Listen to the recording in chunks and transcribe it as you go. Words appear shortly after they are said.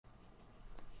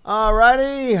All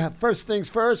righty. First things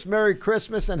first, Merry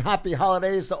Christmas and Happy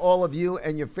Holidays to all of you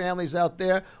and your families out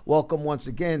there. Welcome once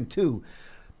again to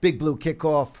Big Blue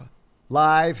Kickoff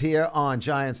live here on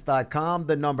Giants.com.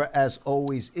 The number, as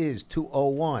always, is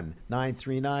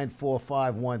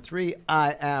 201-939-4513.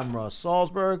 I am Russ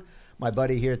Salzberg. My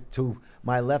buddy here to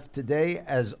my left today,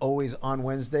 as always on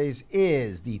Wednesdays,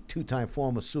 is the two-time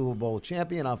former Super Bowl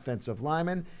champion offensive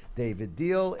lineman, David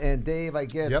Deal. And Dave, I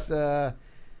guess...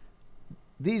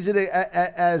 These are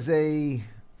as a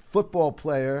football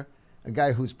player, a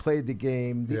guy who's played the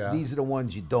game, these are the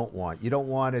ones you don't want. You don't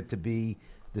want it to be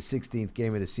the 16th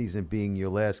game of the season being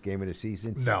your last game of the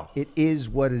season. No. It is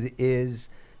what it is.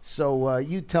 So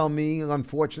you tell me,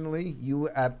 unfortunately, you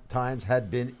at times had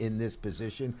been in this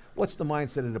position. What's the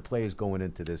mindset of the players going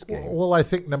into this game? Well, I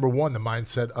think, number one, the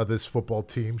mindset of this football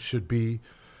team should be,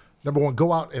 number one,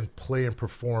 go out and play and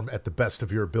perform at the best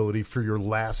of your ability for your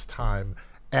last time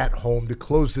at home to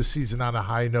close the season on a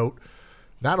high note,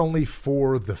 not only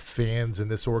for the fans in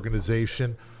this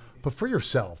organization, but for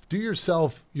yourself. Do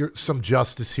yourself some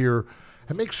justice here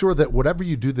and make sure that whatever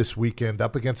you do this weekend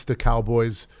up against the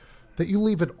Cowboys, that you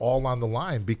leave it all on the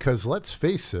line, because let's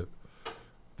face it,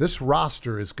 this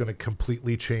roster is going to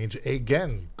completely change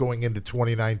again going into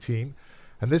 2019,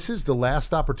 and this is the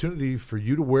last opportunity for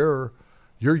you to wear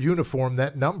your uniform,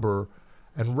 that number,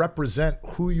 and represent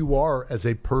who you are as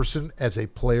a person, as a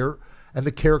player, and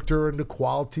the character and the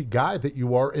quality guy that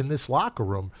you are in this locker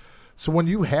room. So when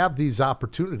you have these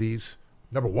opportunities,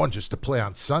 number one, just to play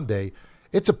on Sunday,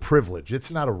 it's a privilege. It's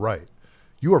not a right.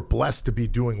 You are blessed to be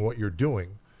doing what you're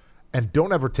doing, and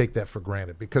don't ever take that for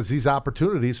granted, because these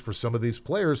opportunities for some of these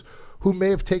players who may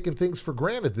have taken things for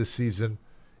granted this season,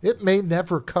 it may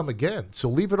never come again. So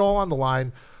leave it all on the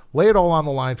line, lay it all on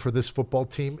the line for this football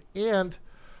team, and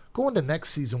go into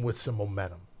next season with some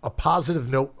momentum, a positive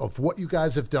note of what you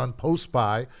guys have done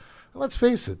post-bye. And let's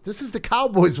face it, this is the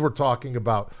Cowboys we're talking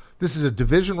about. This is a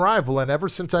division rival, and ever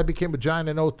since I became a Giant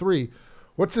in 2003,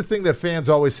 what's the thing that fans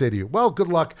always say to you? Well, good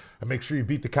luck, and make sure you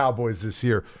beat the Cowboys this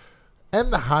year.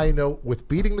 End the high note with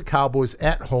beating the Cowboys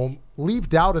at home, leave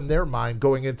doubt in their mind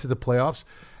going into the playoffs,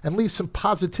 and leave some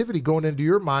positivity going into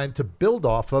your mind to build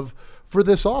off of for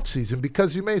this offseason,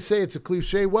 because you may say it's a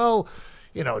cliche, well,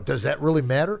 you know, does that really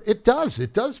matter? It does.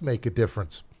 It does make a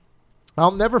difference.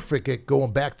 I'll never forget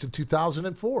going back to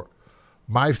 2004.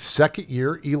 My second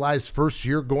year, Eli's first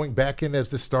year going back in as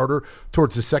the starter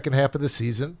towards the second half of the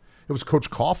season. It was Coach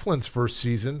Coughlin's first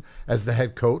season as the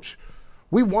head coach.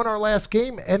 We won our last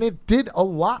game, and it did a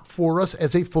lot for us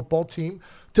as a football team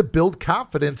to build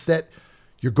confidence that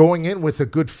you're going in with a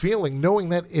good feeling, knowing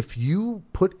that if you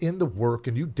put in the work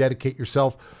and you dedicate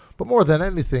yourself, but more than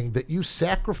anything, that you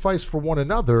sacrifice for one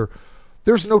another,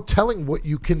 there's no telling what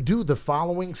you can do the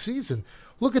following season.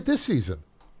 Look at this season.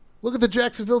 Look at the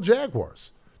Jacksonville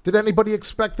Jaguars. Did anybody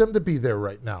expect them to be there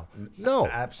right now? No.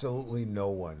 Absolutely no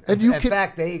one. And in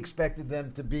fact, they expected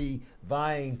them to be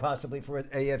vying possibly for an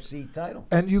AFC title.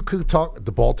 And you could talk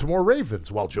the Baltimore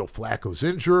Ravens. Well, Joe Flacco's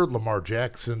injured. Lamar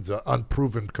Jackson's an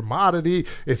unproven commodity.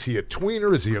 Is he a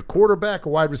tweener? Is he a quarterback, a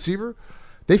wide receiver?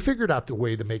 They figured out the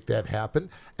way to make that happen.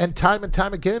 And time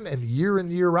again, and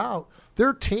year out, there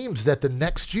are teams that the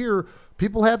next year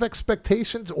people have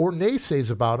expectations or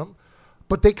naysays about them,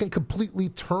 but they can completely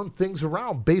turn things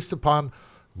around based upon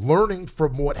learning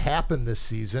from what happened this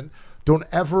season. Don't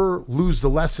ever lose the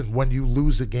lesson when you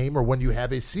lose a game or when you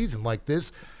have a season like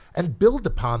this, and build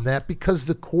upon that, because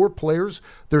the core players,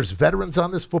 there's veterans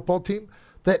on this football team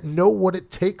that know what it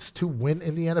takes to win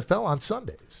in the NFL on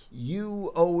Sundays.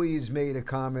 You always made a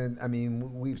comment. I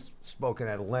mean, we've spoken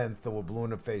at length, or we're blue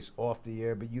in the face off the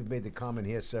air, but you've made the comment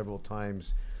here several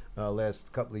times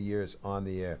last couple of years on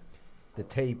the air. The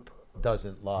tape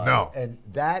doesn't lie. No. And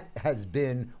that has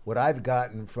been what I've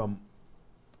gotten from,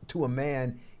 to a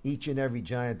man, each and every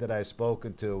Giant that I've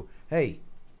spoken to. Hey,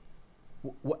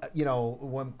 you know,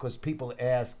 because people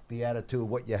ask the attitude,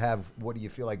 what do you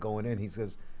feel like going in? He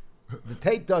says, the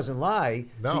tape doesn't lie.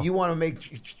 No. So you want to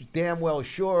make damn well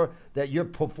sure that you're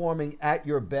performing at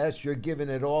your best. You're giving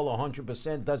it all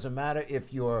 100%. Doesn't matter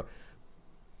if you're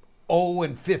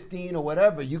 0-15 or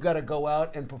whatever. You got to go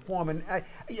out and perform. And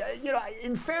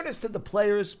in fairness to the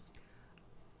players,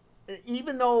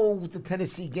 even though the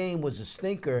Tennessee game was a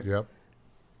stinker, Yep.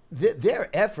 Their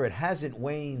effort hasn't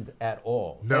waned at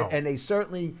all. No. And they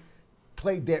certainly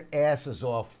played their asses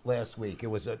off last week. It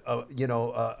was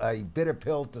a bitter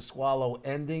pill to swallow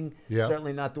ending. Yeah.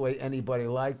 Certainly not the way anybody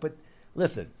liked. But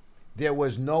listen, there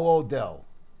was no Odell.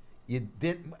 You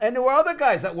didn't, and there were other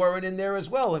guys that weren't in there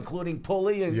as well, including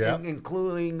Pulley and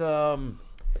including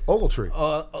Ogletree.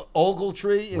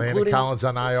 Ogletree, Landon including Collins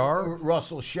on IR.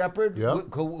 Russell Shepard,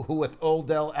 Yep. who with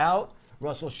Odell out,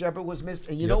 Russell Shepard was missed.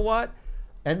 And you know what?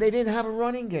 And they didn't have a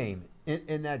running game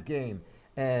in that game.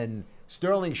 And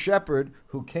Sterling Shepard,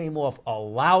 who came off a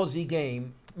lousy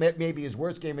game, maybe his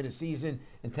worst game of the season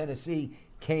in Tennessee,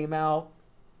 came out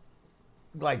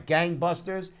like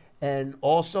gangbusters. And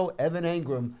also Evan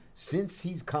Engram, since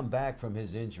he's come back from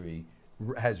his injury,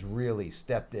 has really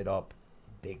stepped it up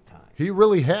big time. He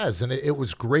really has, and it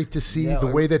was great to see the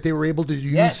way that they were able to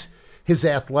use his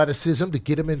athleticism to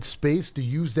get him in space, to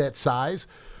use that size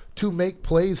to make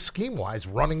plays scheme-wise,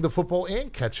 running the football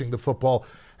and catching the football.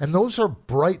 And those are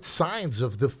bright signs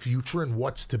of the future and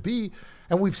what's to be.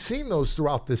 And we've seen those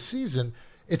throughout this season.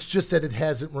 It's just that it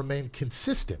hasn't remained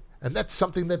consistent. And that's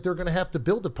something that they're going to have to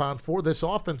build upon for this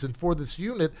offense and for this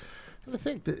unit. And I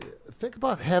think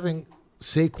about having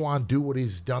Saquon do what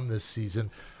he's done this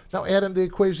season. Now add in the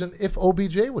equation if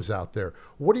OBJ was out there.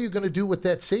 What are you going to do with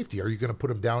that safety? Are you going to put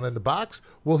him down in the box?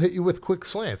 We'll hit you with quick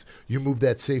slants. You move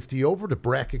that safety over to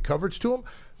bracket coverage to him.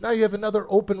 Now you have another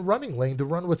open running lane to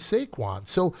run with Saquon.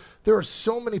 So there are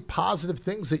so many positive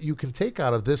things that you can take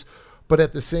out of this. But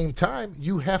at the same time,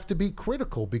 you have to be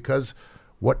critical because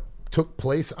what took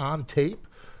place on tape,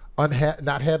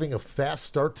 not having a fast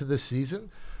start to this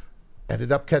season,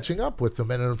 ended up catching up with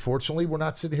them. And unfortunately, we're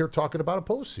not sitting here talking about a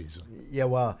postseason. Yeah,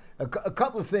 well, a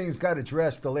couple of things got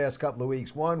addressed the last couple of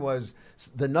weeks. One was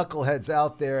the knuckleheads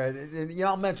out there. And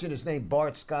I'll mention his name,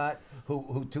 Bart Scott,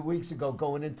 who 2 weeks ago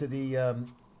going into the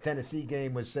Tennessee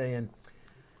game was saying,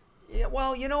 yeah,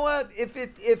 well, you know what? If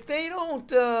they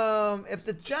don't, if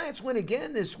the Giants win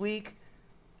again this week,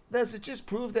 does it just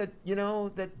prove that,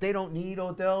 that they don't need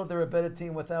Odell? They're a better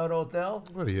team without Odell?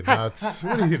 What are you nuts?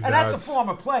 What are you nuts? And that's a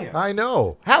former player. I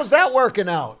know. How's that working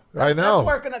out? I know. That's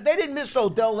working out. They didn't miss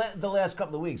Odell the last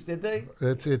couple of weeks, did they?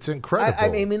 It's incredible. I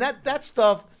mean, that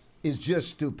stuff is just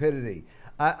stupidity.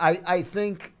 I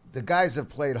think the guys have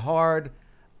played hard.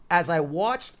 As I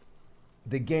watched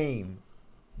the game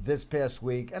this past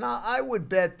week, and I would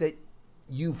bet that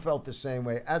you felt the same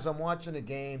way. As I'm watching the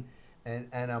game and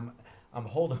I'm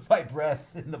holding my breath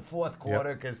in the fourth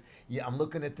quarter because I'm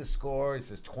looking at the score. It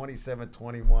says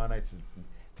 27-21. I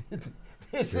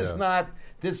said,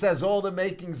 this has all the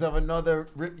makings of another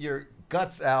rip your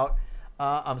guts out.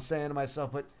 I'm saying to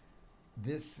myself, but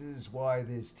this is why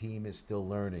this team is still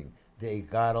learning. They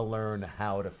got to learn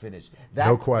how to finish.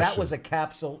 No question. That was a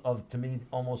capsule of, to me,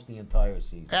 almost the entire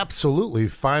season. Absolutely.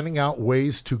 Finding out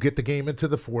ways to get the game into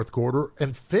the fourth quarter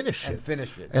and finish it.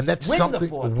 And that's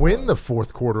win the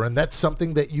fourth quarter. And that's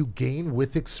something that you gain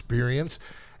with experience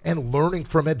and learning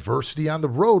from adversity on the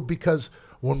road, because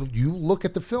when you look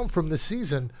at the film from this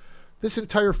season, this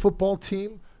entire football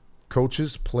team,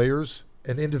 coaches, players,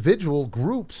 and individual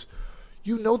groups,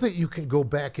 you know that you can go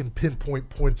back and pinpoint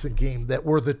points in game that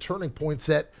were the turning points,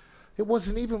 that it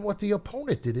wasn't even what the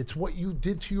opponent did. It's what you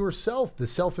did to yourself, the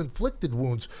self-inflicted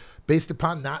wounds based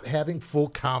upon not having full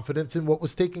confidence in what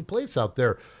was taking place out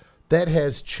there. That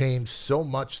has changed so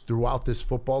much throughout this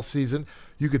football season.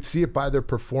 You could see it by their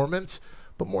performance,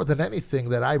 but more than anything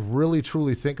that I really,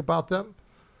 truly think about them,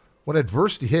 when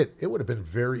adversity hit, it would have been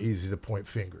very easy to point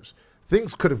fingers.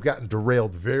 Things could have gotten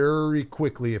derailed very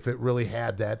quickly if it really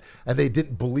had that, and they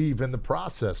didn't believe in the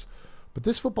process. But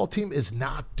this football team is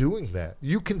not doing that.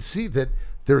 You can see that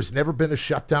there's never been a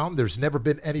shutdown. There's never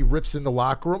been any rips in the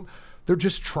locker room. They're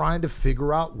just trying to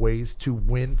figure out ways to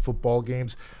win football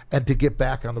games and to get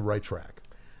back on the right track.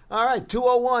 All right,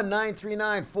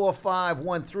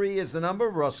 201-939-4513 is the number.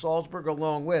 Russ Salzberg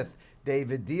along with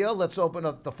David Deal. Let's open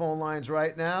up the phone lines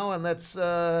right now, and let's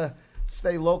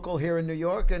stay local here in New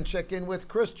York and check in with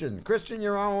Christian. Christian,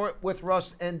 you're on with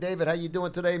Russ and David. How you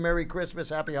doing today? Merry Christmas.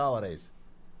 Happy holidays.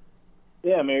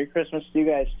 Yeah, Merry Christmas to you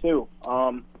guys, too.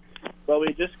 Well,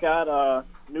 we just got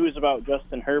news about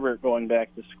Justin Herbert going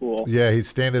back to school. Yeah, he's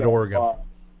staying at Oregon.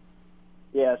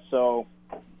 Yeah, so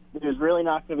there's really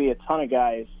not going to be a ton of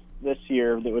guys this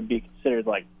year that would be considered,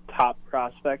 like, top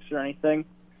prospects or anything.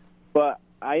 But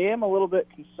I am a little bit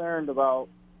concerned about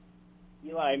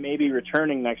Eli maybe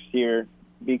returning next year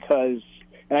because,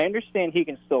 and I understand he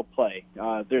can still play.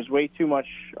 There's way too much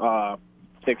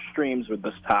extremes with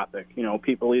this topic.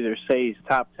 People either say he's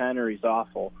top 10 or he's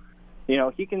awful.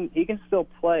 He can still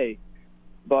play,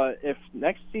 but if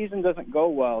next season doesn't go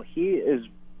well, he is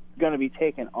going to be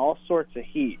taking all sorts of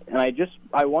heat. And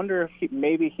I wonder if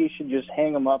maybe he should just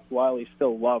hang him up while he's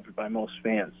still loved by most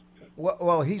fans.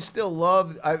 Well, he's still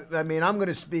loved. I mean, I'm going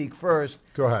to speak first.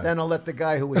 Go ahead. Then I'll let the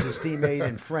guy who was his teammate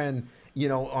and friend,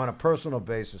 on a personal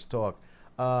basis talk.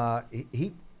 The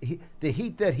heat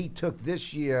that he took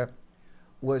this year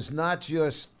was not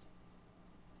just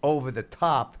over the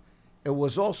top. It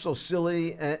was also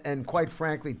silly and quite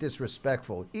frankly,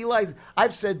 disrespectful. Eli,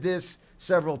 I've said this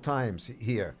several times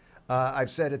here.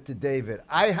 I've said it to David.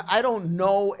 I don't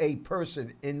know a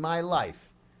person in my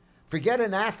life, forget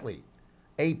an athlete,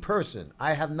 a person.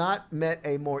 I have not met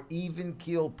a more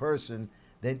even-keeled person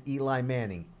than Eli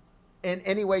Manning in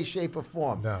any way, shape, or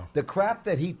form. No. The crap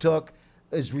that he took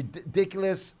is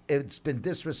ridiculous. It's been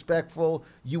disrespectful.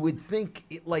 You would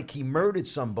think like he murdered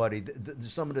somebody,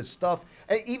 some of the stuff.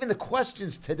 And even the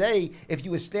questions today, if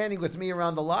you were standing with me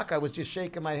around the locker, I was just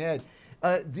shaking my head.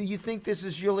 Do you think this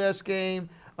is your last game?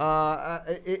 Are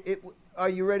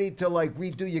you ready to like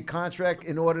redo your contract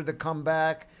in order to come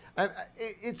back?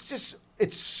 It's just,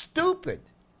 it's stupid.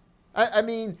 I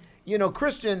mean, you know,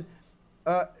 Christian,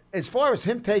 as far as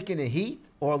him taking the heat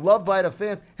or loved by the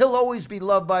fans, he'll always be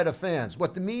loved by the fans.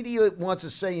 What the media wants to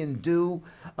say and do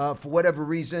for whatever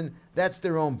reason, that's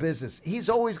their own business. He's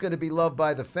always going to be loved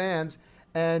by the fans.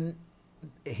 And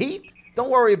heat, don't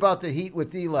worry about the heat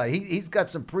with Eli. He's got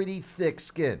some pretty thick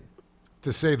skin.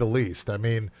 To say the least. I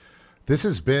mean, this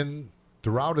has been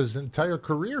throughout his entire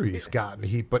career he's gotten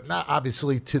heat, but not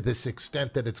obviously to this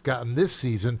extent that it's gotten this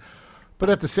season. But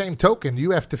at the same token,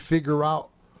 you have to figure out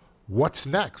what's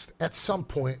next. At some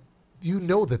point, you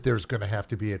know that there's going to have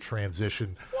to be a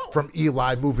transition from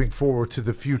Eli moving forward to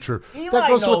the future. Eli that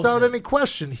goes knows without it. any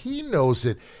question. He knows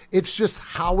it. It's just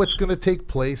how it's going to take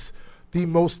place the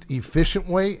most efficient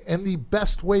way and the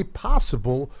best way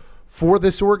possible for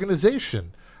this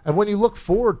organization. And when you look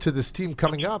forward to this team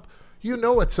coming up, you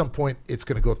know at some point it's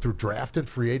going to go through draft and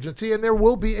free agency, and there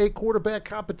will be a quarterback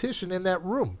competition in that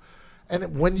room.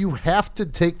 And when you have to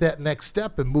take that next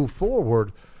step and move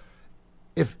forward,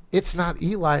 if it's not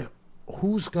Eli,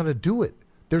 who's going to do it?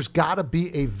 There's got to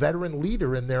be a veteran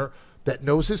leader in there that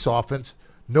knows this offense,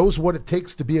 knows what it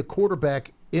takes to be a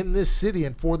quarterback in this city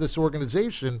and for this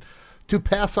organization to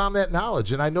pass on that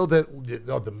knowledge. And I know that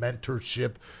the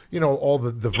mentorship, all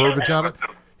the verbiage on it.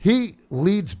 He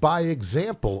leads by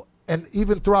example. And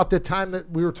even throughout the time that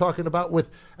we were talking about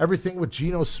with everything with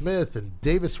Geno Smith and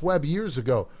Davis Webb years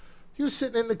ago, he was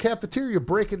sitting in the cafeteria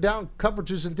breaking down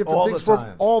coverages and different things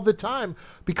for all the time,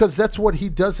 because that's what he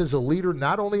does as a leader,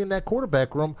 not only in that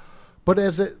quarterback room, but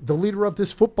as the leader of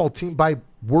this football team, by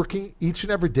working each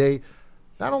and every day,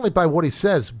 not only by what he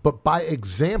says, but by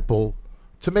example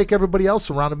to make everybody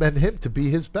else around him and him to be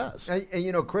his best.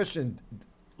 And Christian,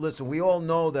 listen, we all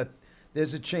know that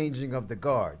there's a changing of the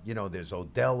guard. There's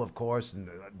Odell, of course, and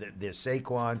there's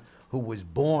Saquon, who was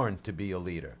born to be a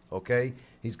leader, okay?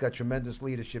 He's got tremendous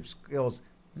leadership skills.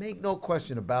 Make no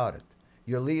question about it.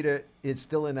 Your leader is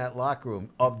still in that locker room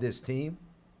of this team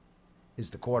is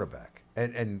the quarterback.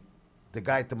 And the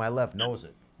guy to my left knows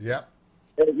it. Yep.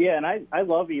 Yeah, and I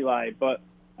love Eli, but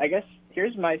I guess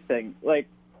here's my thing. Like,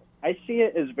 I see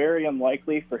it as very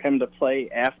unlikely for him to play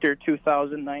after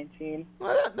 2019.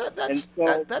 Well,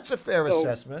 that's a fair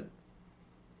assessment.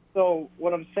 So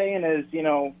what I'm saying is,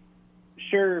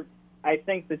 sure, I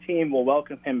think the team will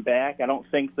welcome him back. I don't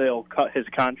think they'll cut his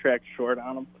contract short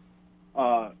on him.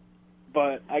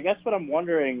 But I guess what I'm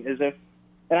wondering is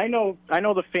and I know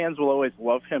the fans will always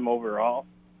love him overall,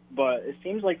 but it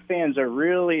seems like fans are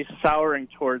really souring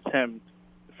towards him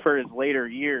for his later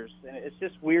years. And it's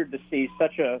just weird to see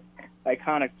such a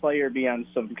iconic player be on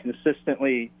some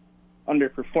consistently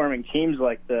underperforming teams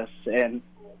like this. And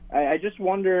I just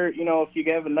wonder, if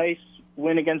you have a nice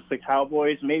win against the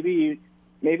Cowboys, maybe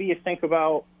you think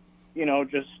about,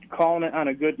 just calling it on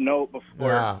a good note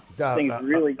before things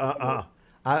really go.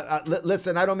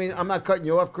 Listen, I'm not cutting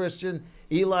you off, Christian.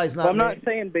 Eli's not. Well, I'm not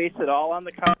saying base it all on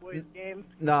the Cowboys game.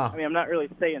 No. I mean, I'm not really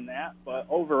saying that, but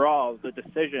overall, the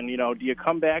decision, do you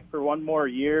come back for one more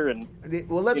year and,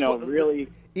 really...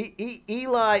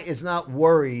 Eli is not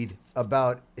worried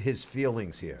about his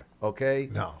feelings here, okay?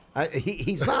 No.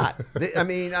 He's not.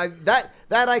 That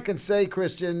I can say,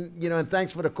 Christian, and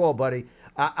thanks for the call, buddy.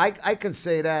 I can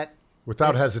say that.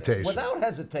 Without hesitation. Without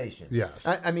hesitation. Yes.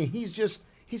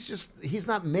 He's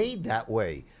not made that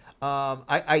way.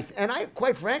 I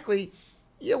quite frankly,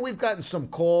 we've gotten some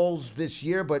calls this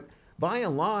year, but by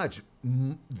and large,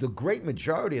 the great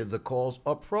majority of the calls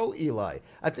are pro Eli.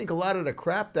 I think a lot of the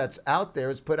crap that's out there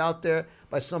is put out there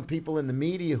by some people in the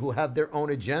media who have their own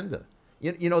agenda.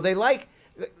 They like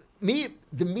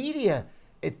the media.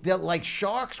 They're like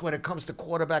sharks when it comes to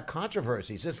quarterback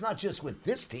controversies. It's not just with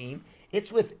this team;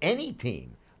 it's with any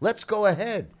team. Let's go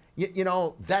ahead.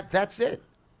 That's it.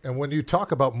 And when you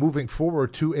talk about moving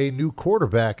forward to a new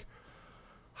quarterback,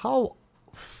 how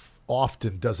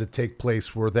often does it take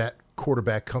place where that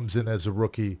quarterback comes in as a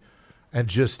rookie and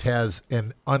just has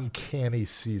an uncanny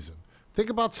season?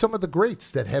 Think about some of the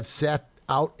greats that have sat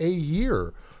out a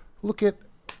year. Look at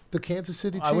the Kansas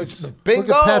City Chiefs. Bingo.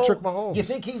 Look at Patrick Mahomes. You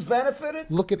think he's benefited?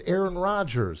 Look at Aaron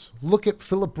Rodgers. Look at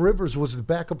Phillip Rivers was the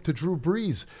backup to Drew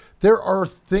Brees. There are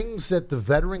things that the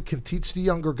veteran can teach the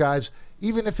younger guys,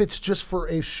 even if it's just for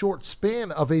a short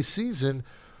span of a season,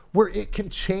 where it can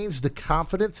change the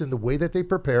confidence in the way that they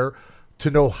prepare, to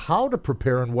know how to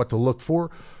prepare and what to look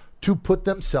for, to put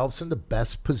themselves in the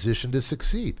best position to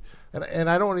succeed. And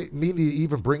I don't mean to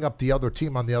even bring up the other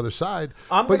team on the other side,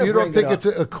 but you don't think it's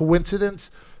a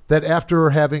coincidence that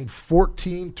after having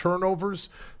 14 turnovers,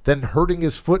 then hurting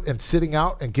his foot and sitting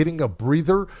out and getting a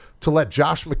breather to let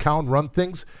Josh McCown run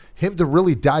things, him to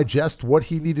really digest what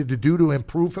he needed to do to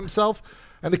improve himself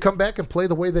and to come back and play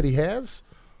the way that he has?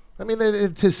 I mean,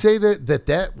 to say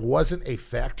that wasn't a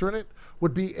factor in it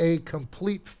would be a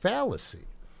complete fallacy.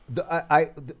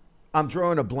 I'm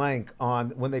drawing a blank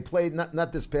on when they played,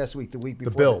 not this past week, the week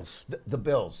before. The Bills. The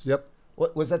Bills. Yep.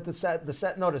 What was that? The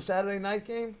Saturday night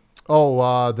game?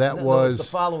 Oh, that No, was it was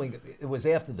the following. It was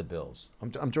after the Bills.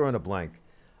 I'm drawing a blank.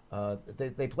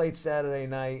 They played Saturday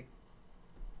night.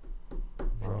 I'm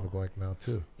drawing a blank now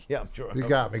too. Yeah, I'm drawing. You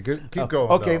got me. Good. Keep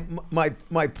going. Okay, though.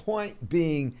 my point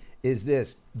being is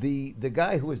this: the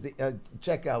guy who was the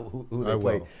check out who they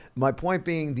played. will. My point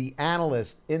being, the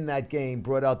analyst in that game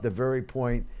brought out the very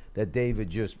point that David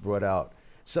just brought out.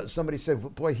 So somebody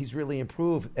said, boy, he's really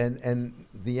improved. And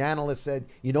the analyst said,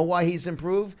 you know why he's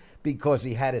improved? Because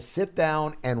he had to sit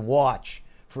down and watch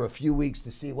for a few weeks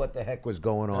to see what the heck was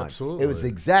going on. Absolutely. It was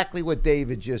exactly what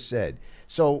David just said.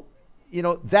 So,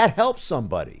 that helps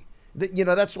somebody.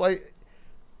 That's why,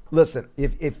 listen,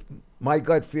 if my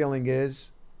gut feeling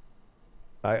is,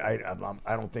 I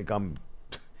don't think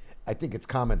I think it's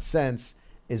common sense.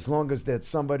 As long as that's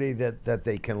somebody that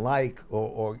they can like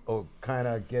or kind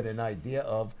of get an idea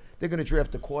of, they're going to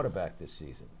draft a quarterback this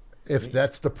season. If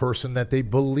that's the person that they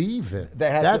believe in,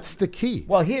 that's the key.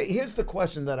 Well, here's the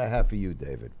question that I have for you,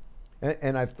 David,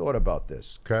 and I've thought about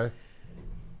this. Okay.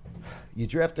 You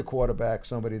draft a quarterback,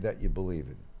 somebody that you believe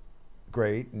in,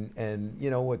 great, and you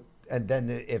know what? And then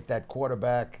if that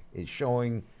quarterback is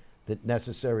showing the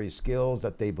necessary skills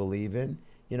that they believe in,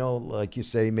 like you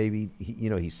say, maybe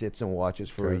he sits and watches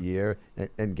for a year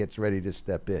and gets ready to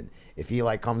step in. If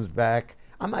Eli comes back,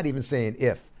 I'm not even saying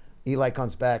if. Eli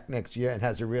comes back next year and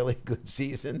has a really good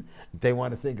season, they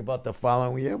want to think about the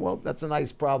following year. Well, that's a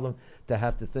nice problem to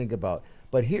have to think about.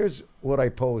 But here's what I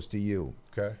pose to you.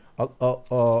 Okay.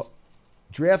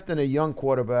 Drafting a young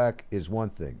quarterback is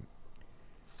one thing.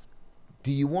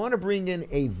 Do you want to bring in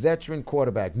a veteran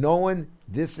quarterback, knowing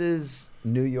this is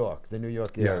New York, the New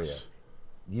York area? Yes.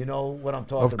 You know what I'm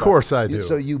talking about? Of course I do.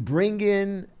 So you bring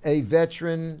in a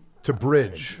veteran To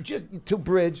bridge. just to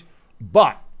bridge,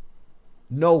 but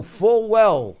know full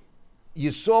well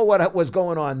you saw what was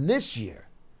going on this year.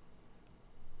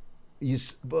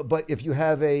 But if you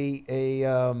have a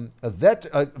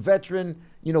veteran,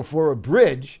 for a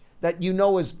bridge that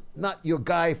is not your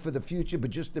guy for the future, but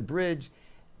just a bridge,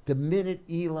 the minute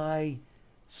Eli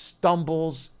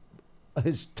stumbles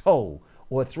his toe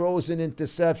or throws an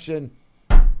interception,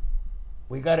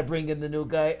 we got to bring in the new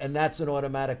guy, and that's an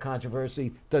automatic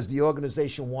controversy. Does the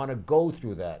organization want to go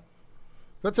through that?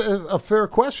 That's a fair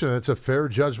question. It's a fair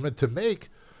judgment to make,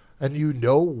 and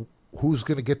who's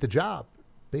going to get the job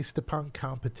based upon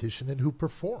competition and who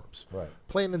performs. Right.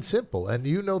 Plain and simple. And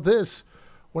this,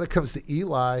 when it comes to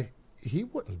Eli, he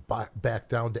wouldn't back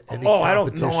down to any competition. I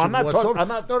don't know. I'm not whatsoever.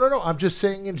 talking. No. I'm just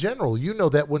saying in general.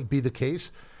 That wouldn't be the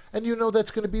case, and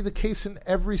that's going to be the case in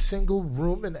every single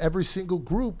room and every single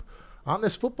group on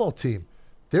this football team.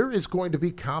 There is going to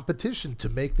be competition to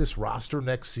make this roster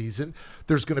next season.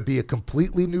 There's going to be a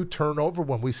completely new turnover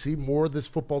when we see more of this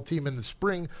football team in the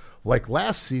spring, like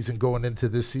last season going into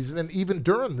this season, and even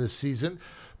during this season,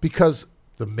 because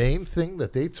the main thing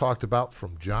that they talked about,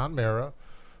 from John Mara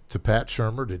to Pat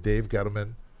Shurmur to Dave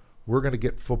Gettleman, we're going to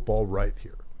get football right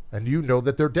here. And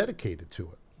that they're dedicated to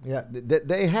it. Yeah,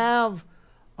 they have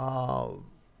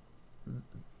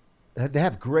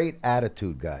great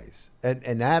attitude, guys.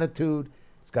 And attitude,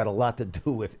 it's got a lot to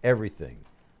do with everything.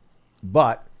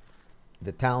 But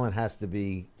the talent has to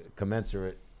be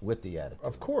commensurate with the attitude.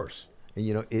 Of course.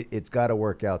 And, it's got to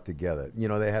work out together.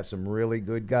 They have some really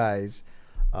good guys,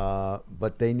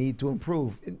 but they need to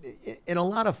improve in a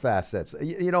lot of facets.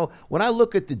 When I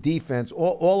look at the defense,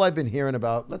 all I've been hearing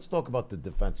about, let's talk about the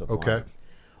defensive line. Okay.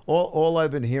 All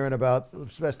I've been hearing about,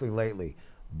 especially lately,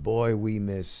 boy, we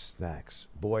miss Snacks.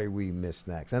 Boy, we miss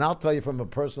Snacks. And I'll tell you, from a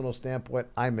personal standpoint,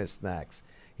 I miss Snacks.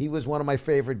 He was one of my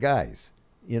favorite guys.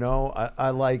 I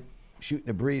like shooting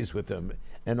a breeze with him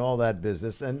and all that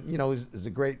business. And, he's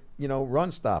a great,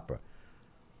 run stopper.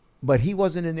 but he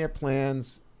wasn't in their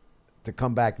plans to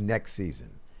come back next season.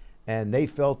 And they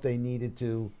felt they needed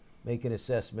to make an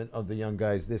assessment of the young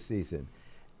guys this season.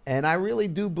 And I really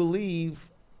do believe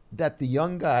that the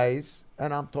young guys,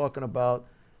 and I'm talking about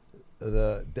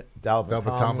Dalvin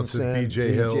Tomlinson,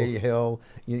 B.J. Hill.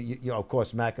 You know, of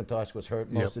course, McIntosh was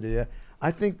hurt most of the year.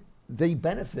 I think they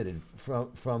benefited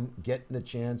from getting a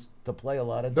chance to play a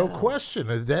lot of No down.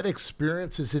 question. That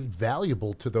experience is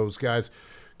invaluable to those guys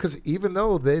because even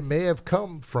though they may have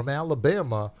come from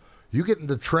Alabama, you get in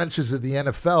the trenches of the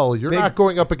NFL, you're not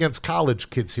going up against college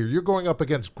kids here. You're going up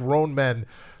against grown men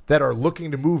that are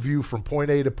looking to move you from point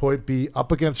A to point B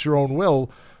up against your own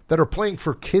will, that are playing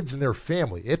for kids and their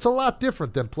family. It's a lot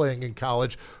different than playing in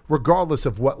college, regardless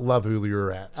of what level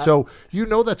you're at. So you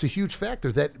know that's a huge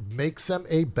factor that makes them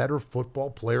a better football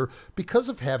player because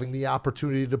of having the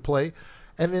opportunity to play.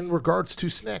 And in regards to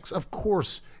Snacks, of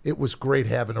course, it was great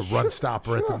having a run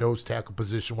stopper at the nose tackle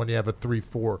position when you have a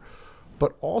 3-4.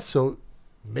 But also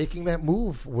making that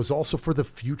move was also for the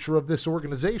future of this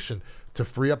organization, to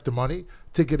free up the money,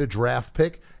 to get a draft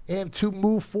pick, and to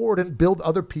move forward and build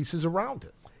other pieces around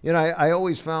it. You know, I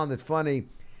always found it funny.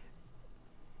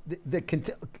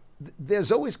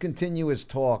 There's always continuous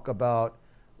talk about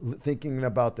thinking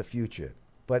about the future,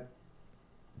 but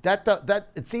that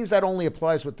it seems that only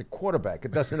applies with the quarterback.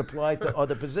 It doesn't apply to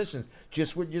other positions.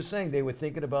 Just what you're saying, they were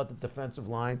thinking about the defensive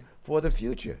line for the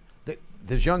future.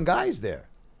 There's young guys there.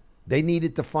 They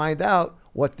needed to find out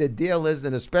what their deal is,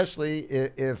 and especially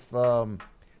if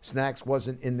Snacks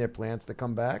wasn't in their plans to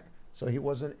come back. So he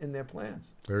wasn't in their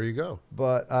plans. There you go.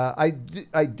 But I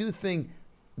do think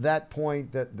that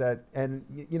point that and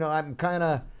you know I'm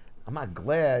not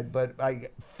glad, but I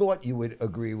thought you would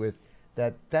agree with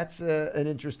that. That's an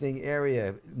interesting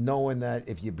area, knowing that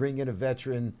if you bring in a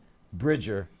veteran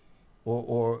Bridger,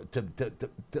 or to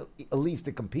at least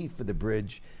to compete for the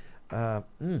bridge,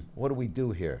 what do we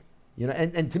do here? You know,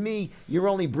 and to me, you're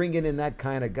only bringing in that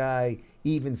kind of guy,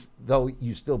 even though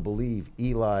you still believe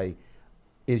Eli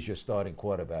is your starting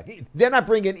quarterback. They're not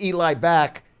bringing Eli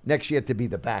back next year to be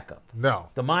the backup. No.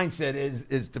 The mindset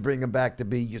is to bring him back to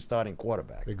be your starting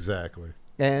quarterback. Exactly.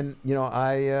 And, you know,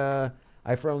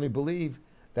 I firmly believe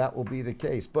that will be the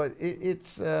case. But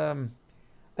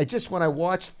I just, when I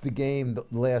watched the game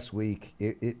last week,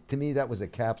 to me, that was a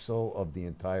capsule of the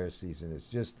entire season. It's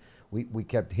just, we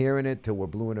kept hearing it till we're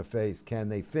blue in the face. Can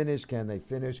they finish? Can they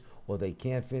finish? Or they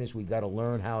can't finish. We got to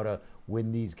learn how to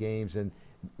win these games and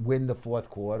win the fourth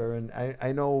quarter. And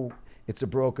I know it's a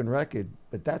broken record,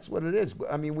 but that's what it is.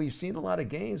 I mean, we've seen a lot of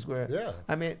games where,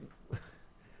 I mean,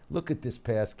 look at this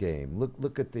past game.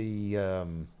 Look at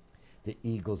the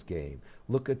Eagles game.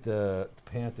 Look at the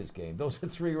Panthers game. Those are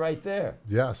three right there.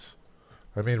 Yes.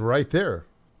 I mean, right there,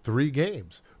 3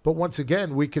 games. But once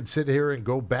again, we could sit here and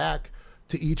go back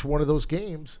to each one of those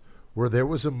games where there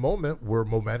was a moment where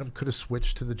momentum could have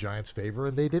switched to the Giants' favor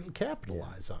and they didn't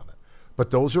capitalize on it.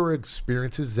 But those are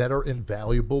experiences that are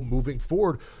invaluable moving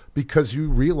forward, because you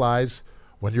realize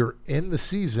when you're in the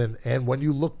season and when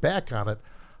you look back on it,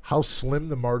 how slim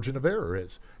the margin of error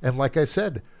is. And like I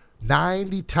said,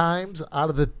 90 times out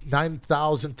of the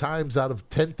 9,000 times out of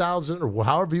 10,000, or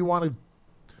however you want to,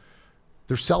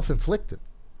 they're self-inflicted.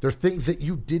 They're things that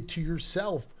you did to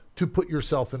yourself to put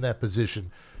yourself in that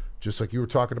position. Just like you were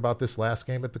talking about this last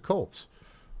game at the Colts.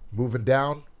 Moving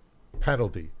down,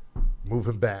 penalty.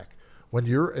 Moving back. When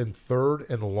you're in third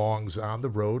and longs on the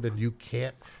road and you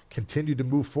can't continue to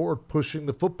move forward pushing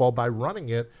the football by running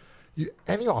it,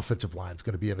 any offensive line is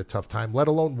going to be in a tough time, let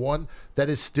alone one that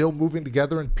is still moving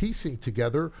together and piecing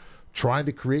together, trying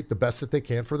to create the best that they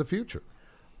can for the future.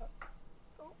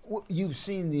 You've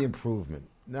seen the improvement.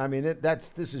 I mean,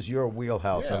 this is your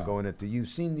wheelhouse. Yeah. I'm going into. You've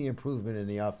seen the improvement in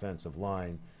the offensive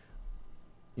line,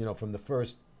 you know, from the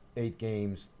first 8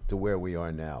 games to where we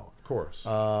are now. Of course.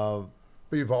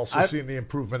 But you've also seen the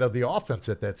improvement of the offense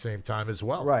at that same time as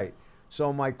well. Right.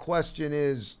 So my question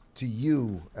is to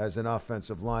you as an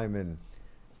offensive lineman,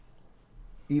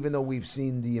 even though we've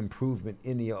seen the improvement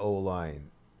in the O-line,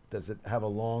 does it have a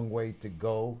long way to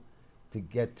go to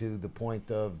get to the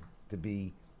point of to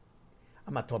be,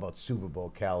 I'm not talking about Super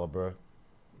Bowl caliber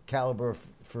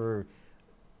for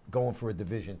going for a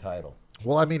division title?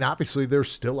 Well, I mean, obviously there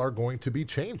still are going to be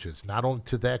changes, not only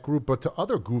to that group, but to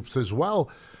other groups as well.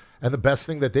 And the best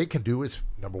thing that they can do is,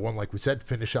 number one, like we said,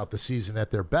 finish out the season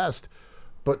at their best.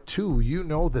 But 2, you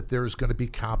know that there's going to be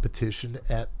competition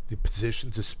at the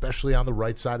positions, especially on the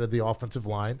right side of the offensive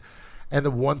line. And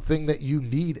the one thing that you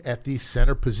need at the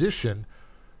center position,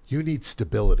 you need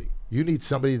stability. You need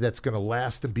somebody that's going to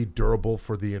last and be durable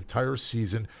for the entire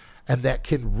season and that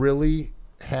can really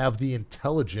have the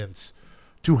intelligence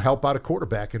to help out a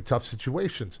quarterback in tough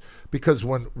situations. Because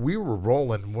when we were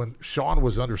rolling, when Sean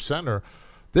was under center,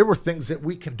 there were things that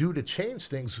we can do to change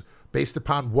things based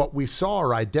upon what we saw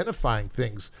or identifying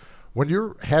things. When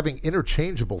you're having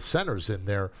interchangeable centers in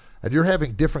there and you're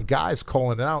having different guys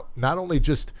calling out not only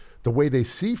just the way they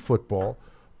see football,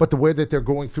 but the way that they're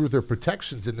going through their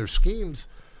protections and their schemes,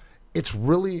 it's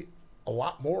really a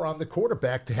lot more on the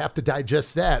quarterback to have to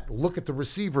digest that, look at the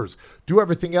receivers, do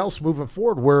everything else moving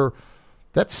forward, where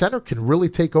that center can really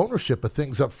take ownership of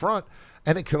things up front,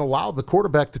 and it can allow the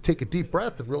quarterback to take a deep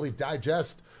breath and really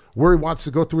digest where he wants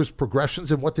to go through his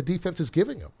progressions and what the defense is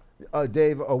giving him.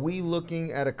 Dave, are we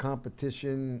looking at a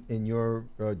competition, in your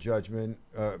judgment,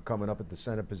 coming up at the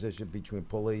center position between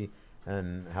Pulley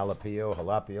and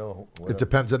Jalapio? It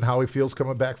depends on how he feels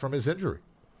coming back from his injury.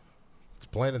 It's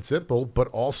plain and simple, but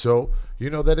also,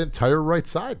 that entire right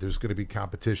side, there's going to be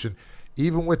competition.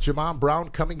 Even with Jamon Brown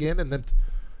coming in, and then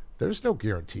there's no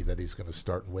guarantee that he's going to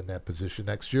start and win that position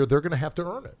next year. They're going to have to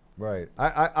earn it. Right.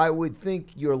 I would think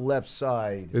your left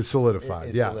side is solidified.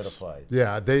 Is yes. solidified.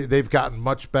 Yeah, they've gotten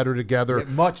much better together. Yeah,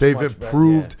 they've much improved.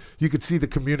 better, yeah. You could see the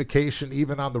communication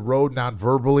even on the road,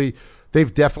 non-verbally.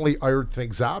 They've definitely ironed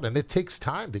things out, and it takes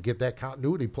time to get that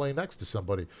continuity playing next to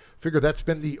somebody. Figure that's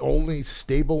been the only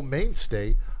stable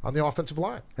mainstay on the offensive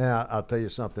line. Yeah, I'll tell you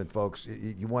something, folks.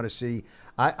 You want to see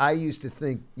 – I used to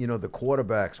think, the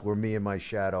quarterbacks were me and my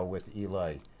shadow with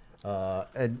Eli.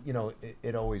 And,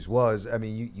 it always was. I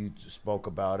mean, you spoke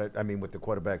about it. I mean, with the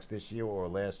quarterbacks this year or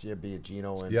last year, be it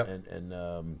Geno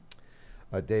and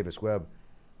Davis Webb.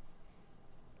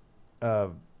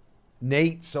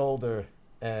 Nate Solder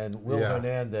and Will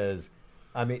Hernandez,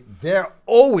 I mean, they're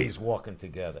always walking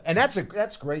together. And that's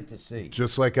great to see.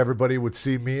 Just like everybody would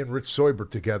see me and Rich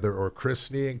Soybert together, or Chris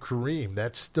Nee and Kareem.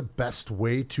 That's the best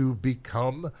way to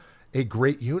become a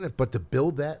great unit, but to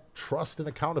build that trust and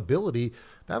accountability,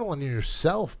 not only in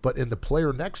yourself, but in the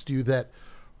player next to you, that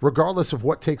regardless of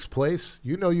what takes place,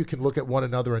 you can look at one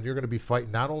another and you're going to be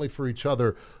fighting not only for each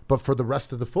other, but for the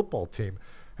rest of the football team.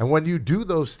 And when you do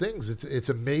those things, it's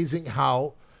amazing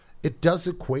how it does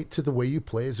equate to the way you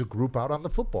play as a group out on the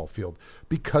football field,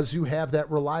 because you have that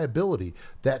reliability,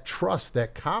 that trust,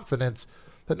 that confidence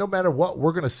that no matter what,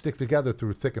 we're going to stick together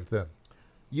through thick and thin.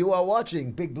 You are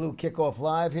watching Big Blue Kickoff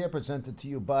Live here, presented to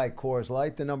you by Coors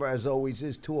Light. The number, as always,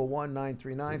 is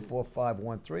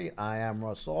 201-939-4513. I am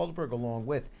Russ Salzberg, along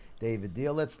with David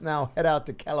Deal. Let's now head out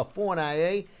to California.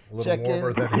 A little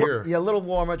warmer than here. Yeah, a little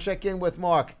warmer. Check in with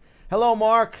Mark. Hello,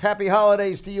 Mark. Happy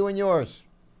holidays to you and yours.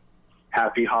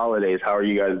 Happy holidays. How are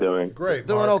you guys doing? Great,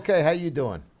 Doing Mark. okay. How you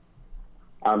doing?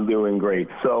 I'm doing great.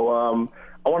 So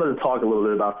I wanted to talk a little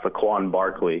bit about Saquon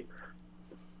Barkley.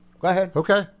 Go ahead.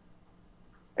 Okay.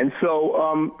 And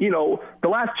so, the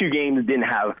last two games didn't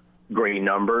have great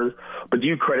numbers, but do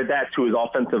you credit that to his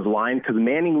offensive line? Because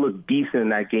Manning looked decent in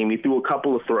that game. He threw a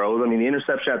couple of throws. I mean, the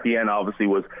interception at the end obviously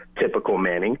was typical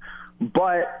Manning.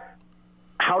 But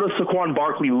how does Saquon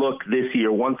Barkley look this year?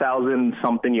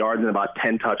 1,000-something yards and about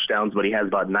 10 touchdowns, but he has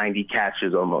about 90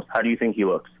 catches almost. How do you think he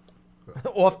looks?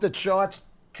 Off the charts,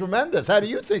 tremendous. How do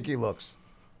you think he looks?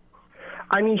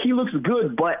 I mean, he looks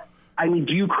good, but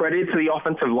do you credit it to the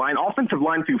offensive line? Offensive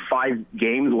line through 5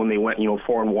 games when they went,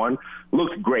 4-1,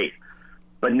 looked great.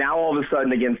 But now all of a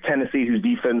sudden against Tennessee, whose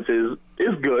defense is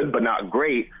good but not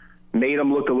great, made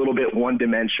them look a little bit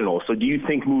one-dimensional. So do you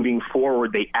think moving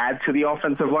forward they add to the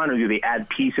offensive line, or do they add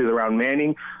pieces around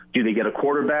Manning? Do they get a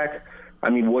quarterback? I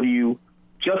mean,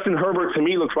 Justin Herbert, to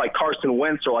me, looks like Carson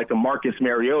Wentz or like a Marcus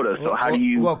Mariota. So how do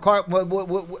you...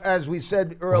 Well, as we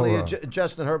said earlier,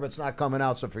 Justin Herbert's not coming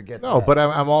out, so forget that. No, but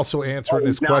I'm also answering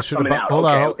this question about... Hold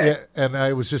on. Okay. Yeah, and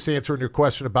I was just answering your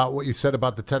question about what you said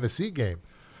about the Tennessee game.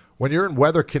 When you're in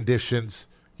weather conditions,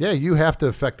 yeah, you have to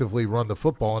effectively run the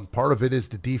football, and part of it is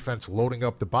the defense loading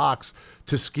up the box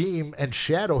to scheme and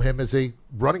shadow him as a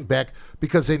running back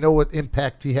because they know what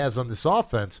impact he has on this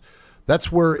offense.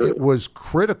 That's where it was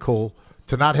critical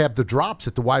to not have the drops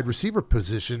at the wide receiver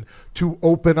position to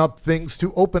open up things,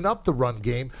 to open up the run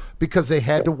game, because they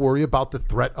had to worry about the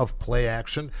threat of play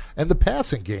action and the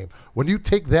passing game. When you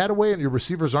take that away and your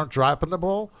receivers aren't dropping the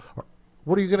ball,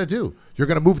 what are you going to do? You're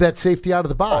going to move that safety out of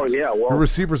the box. Oh, yeah, well, your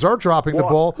receivers are dropping the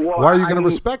ball. Why are you going to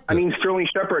respect it? I mean, Sterling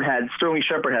Shepard had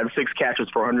 6 catches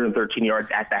for 113 yards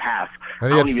at the half.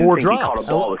 And he had 4 drops. He caught a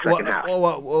ball the second half.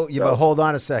 But hold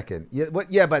on a second.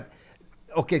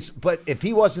 But if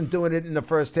he wasn't doing it in the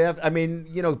first half, I mean,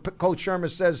 Coach Sherman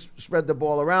says spread the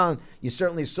ball around. You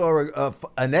certainly saw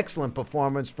an excellent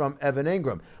performance from Evan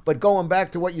Ingram. But going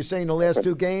back to what you're saying the last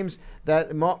 2 games,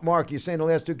 that Mark, you're saying the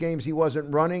last 2 games he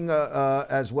wasn't running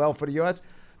as well for the yards.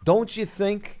 Don't you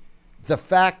think the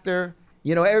factor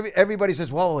You know, everybody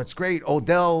says, "Well, it's great,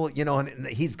 Odell." You know, and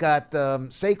he's got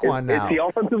Saquon now. It's the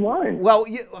offensive line. Well,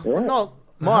 no,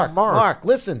 Mark,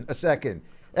 listen a second.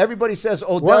 Everybody says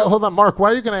Odell. Well, hold on, Mark.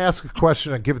 Why are you going to ask a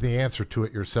question and give the answer to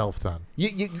it yourself then?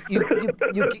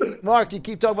 Mark, you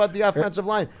keep talking about the offensive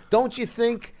line. Don't you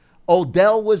think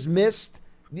Odell was missed?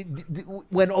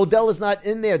 When Odell is not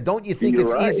in there, don't you think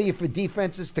it's easier for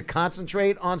defenses to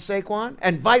concentrate on Saquon,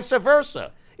 and vice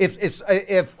versa? If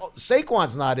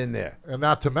Saquon's not in there, and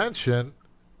not to mention,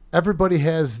 everybody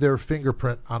has their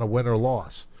fingerprint on a win or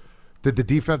loss. Did the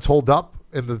defense hold up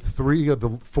in the 3 of the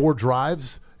 4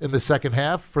 drives in the second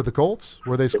half for the Colts,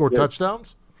 where they scored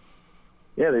touchdowns?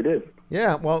 Yeah, they did.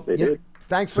 Yeah, well, they did.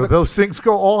 Thanks for those things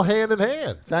go all hand in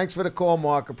hand. Thanks for the call,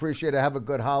 Mark. Appreciate it. Have a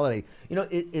good holiday. You know,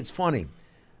 it's funny.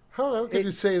 How could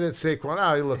you say that Saquon?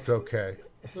 Oh, he looked okay.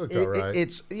 He looked all right.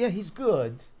 He's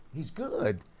good. He's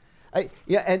good.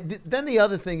 Then the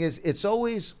other thing is, it's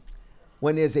always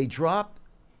when there's a drop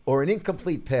or an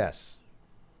incomplete pass,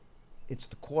 it's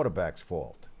the quarterback's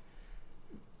fault.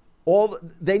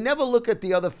 They never look at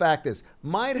the other factors.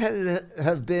 Might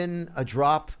have been a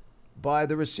drop by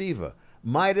the receiver.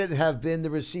 Might it have been the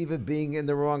receiver being in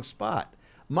the wrong spot?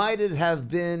 Might it have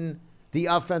been the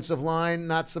offensive line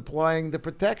not supplying the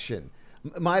protection?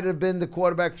 Might have been the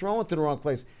quarterback throwing to the wrong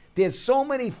place. There's so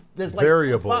many. There's like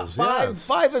variables,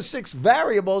 five or 6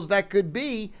 variables that could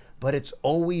be, but it's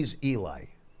always Eli,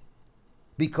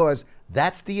 because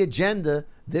that's the agenda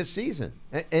this season,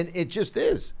 and it just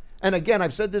is. And again,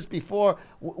 I've said this before.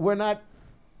 We're not.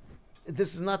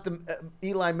 This is not the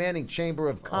Eli Manning Chamber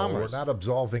of Commerce. We're not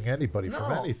absolving anybody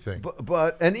from anything.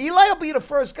 And Eli will be the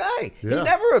first guy. Yeah. He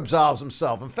never absolves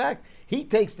himself. In fact, he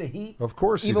takes the heat. Of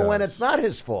course, even when it's not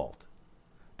his fault.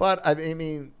 But I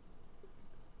mean,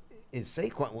 is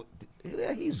Saquon?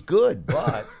 Yeah, he's good,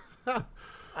 but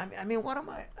I mean, what am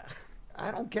I?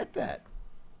 I don't get that.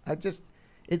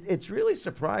 It's really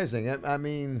surprising. I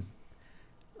mean,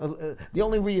 the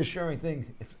only reassuring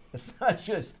thing it's not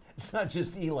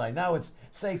just Eli. Now it's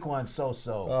Saquon so.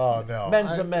 Oh no,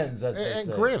 men's amends, as they say.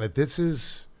 And granted,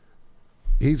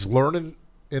 he's learning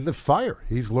in the fire.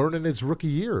 He's learning his rookie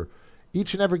year.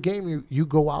 Each and every game you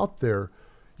go out there,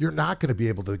 you're not going to be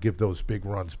able to give those big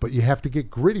runs, but you have to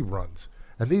get gritty runs.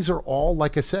 And these are all,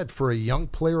 like I said, for a young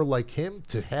player like him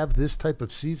to have this type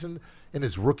of season in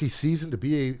his rookie season, to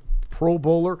be a Pro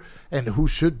Bowler and who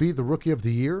should be the Rookie of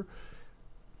the Year,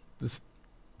 the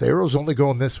arrow's only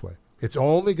going this way. It's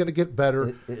only going to get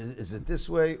better. Is it this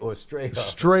way or straight up?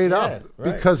 Straight up.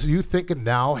 Right. Because you think of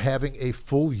now having a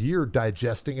full year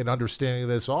digesting and understanding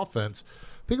this offense,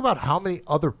 think about how many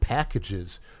other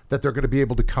packages that they're going to be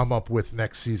able to come up with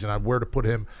next season on where to put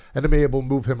him and to be able to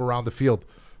move him around the field.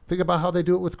 Think about how they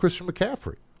do it with Christian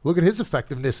McCaffrey. Look at his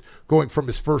effectiveness going from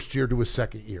his first year to his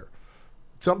second year.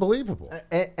 It's unbelievable.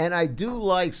 And I do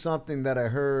like something that I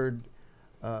heard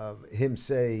him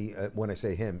say, when I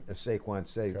say him, Saquon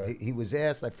say, okay. He was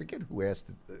asked, I forget who asked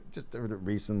it, just heard it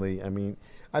recently. I mean,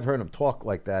 I've heard him talk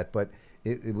like that, but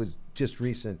it was just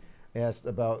recent. Asked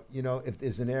about, if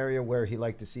there's an area where he'd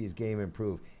like to see his game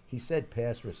improve. He said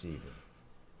pass receiving.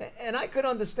 And I could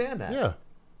understand that. Yeah.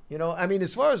 I mean,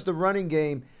 as far as the running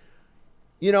game,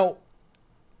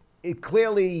 it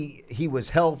clearly he was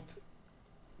helped,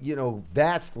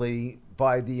 vastly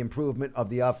by the improvement of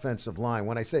the offensive line.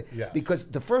 When I say, yes. Because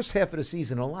the first half of the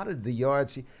season, a lot of the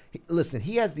yards,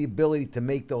 he has the ability to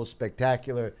make those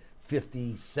spectacular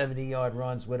 50, 70-yard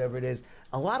runs, whatever it is.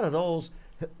 A lot of those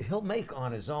he'll make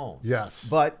on his own. Yes.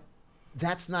 But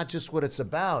that's not just what it's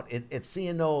about. It's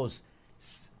seeing those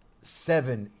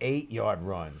 7, 8-yard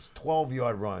runs,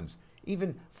 12-yard runs,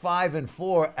 even 5 and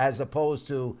 4 as opposed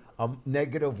to a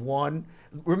 -1.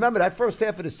 Remember, that first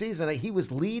half of the season, he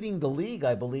was leading the league,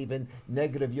 I believe, in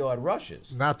negative yard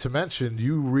rushes. Not to mention,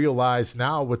 you realize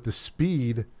now with the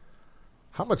speed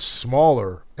how much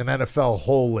smaller an NFL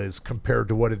hole is compared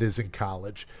to what it is in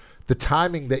college. The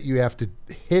timing that you have to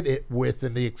hit it with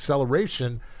and the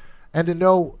acceleration, and to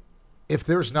know if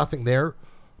there's nothing there,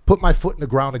 put my foot in the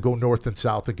ground and go north and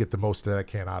south and get the most that I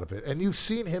can out of it. And you've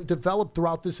seen him develop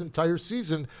throughout this entire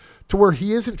season to where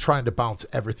he isn't trying to bounce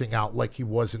everything out like he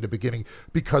was in the beginning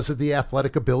because of the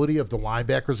athletic ability of the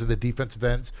linebackers and the defensive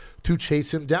ends to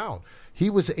chase him down. He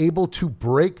was able to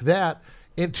break that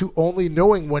into only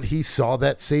knowing when he saw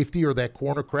that safety or that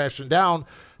corner crashing down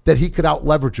that he could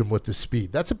out-leverage him with his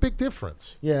speed. That's a big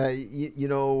difference. Yeah,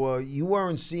 you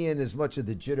weren't seeing as much of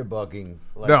the jitterbugging,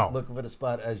 looking for the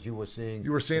spot, as you were seeing.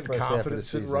 You were seeing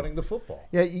confidence in running the football.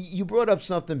 Yeah, you brought up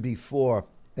something before,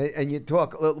 and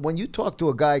when you talk to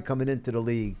a guy coming into the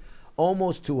league,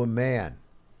 almost to a man,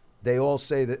 they all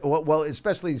say that, well,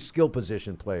 especially skill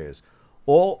position players,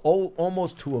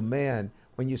 almost to a man,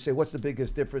 when you say what's the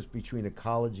biggest difference between a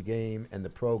college game and the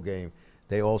pro game,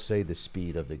 they all say the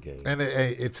speed of the game. And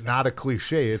it's not a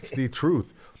cliche. It's the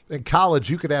truth. In college,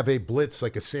 you could have a blitz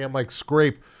like a Sam Mike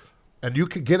scrape, and you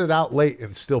could get it out late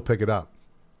and still pick it up.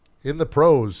 In the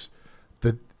pros,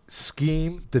 the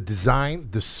scheme, the design,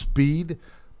 the speed,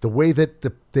 the way that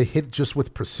they hit just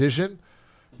with precision,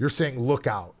 you're saying look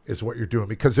out is what you're doing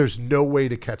because there's no way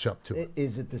to catch up to it.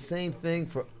 Is it the same thing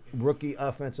for rookie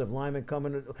offensive linemen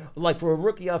coming in? Like for a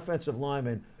rookie offensive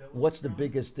lineman, what's the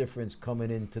biggest difference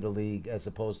coming into the league as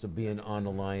opposed to being on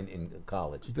the line in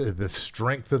college? The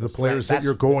strength of the players that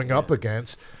you're going up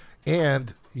against.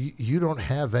 And you don't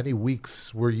have any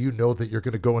weeks where you know that you're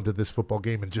going to go into this football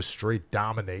game and just straight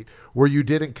dominate where you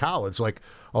did in college. Like,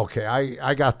 okay,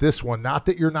 I got this one. Not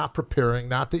that you're not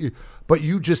preparing, but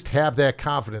you just have that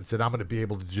confidence that I'm going to be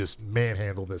able to just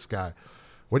manhandle this guy.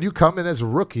 When you come in as a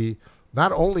rookie,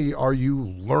 not only are you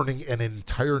learning an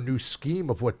entire new scheme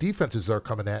of what defenses are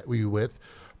coming at you with,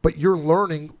 but you're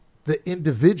learning the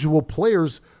individual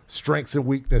players' strengths and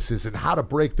weaknesses and how to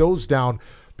break those down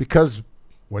because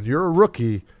when you're a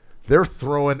rookie, they're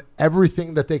throwing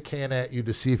everything that they can at you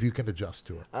to see if you can adjust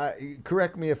to it.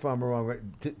 Correct me if I'm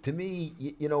wrong. To me,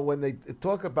 when they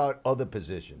talk about other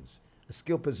positions, a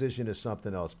skill position is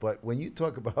something else. But when you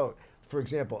talk about, for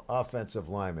example, offensive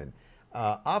linemen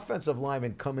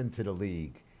come into the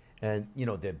league, and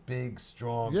they're big,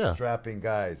 strong, strapping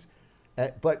guys.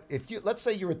 But if let's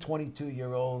say you're a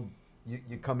 22-year-old,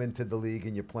 you come into the league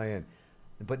and you're playing.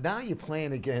 But now you're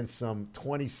playing against some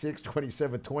 26,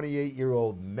 27,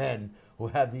 28-year-old men who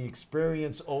have the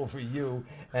experience over you,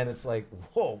 and it's like,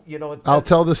 whoa, I'll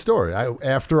tell the story.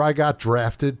 After I got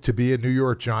drafted to be a New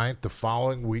York Giant, the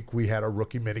following week we had a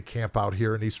rookie mini camp out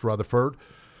here in East Rutherford.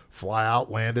 Fly out,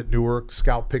 land at Newark.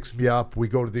 Scout picks me up. We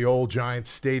go to the old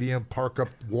Giants stadium, park up,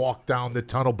 walk down the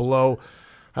tunnel below.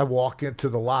 I walk into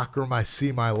the locker room. I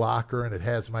see my locker, and it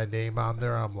has my name on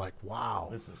there. I'm like, wow.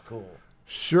 This is cool.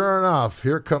 Sure enough,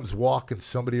 here comes walking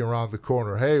somebody around the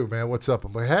corner. Hey, man, what's up?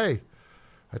 I'm like, hey.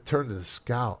 I turn to the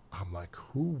scout. I'm like,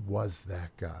 who was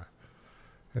that guy?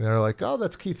 And they're like, oh,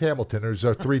 that's Keith Hamilton. There's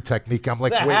our 3 technique. I'm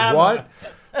like, wait, what?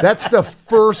 That's the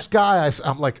first guy.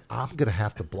 I'm like, I'm going to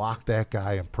have to block that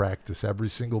guy in practice every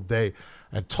single day.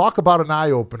 And talk about an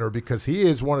eye-opener because he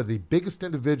is one of the biggest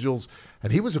individuals,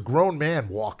 and he was a grown man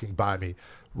walking by me.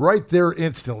 Right there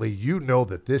instantly, you know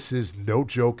that this is no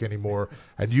joke anymore,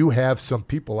 and you have some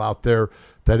people out there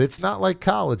that it's not like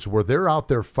college where they're out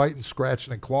there fighting,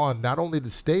 scratching, and clawing, not only to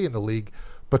stay in the league,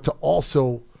 but to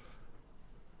also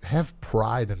have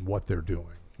pride in what they're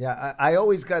doing. Yeah, I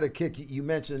always got a kick. You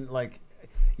mentioned, like,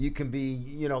 you can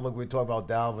be, look, we talked about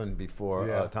Dalvin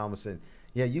before, Thomason.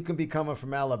 Yeah, you can be coming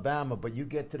from Alabama, but you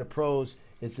get to the pros,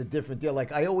 it's a different deal.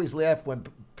 Like, I always laugh when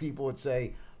people would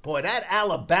say, boy, that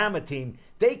Alabama team,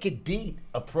 they could beat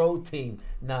a pro team.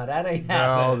 No, that ain't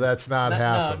happening. No, that's not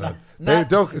happening.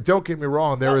 Don't get me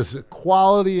wrong. There is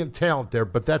quality and talent there,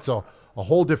 but that's a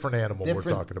whole different animal we're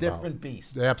talking about. Different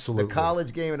beast. Absolutely. The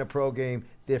college game and the pro game,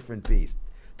 different beast.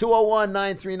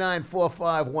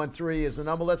 201-939-4513 is the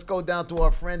number. Let's go down to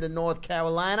our friend in North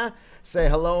Carolina. Say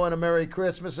hello and a Merry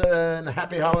Christmas and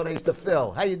Happy Holidays to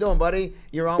Phil. How you doing, buddy?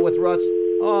 You're on with Ruts.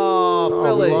 Oh,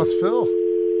 Philly. We lost Phil.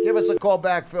 Give us a call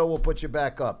back, Phil. We'll put you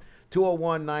back up.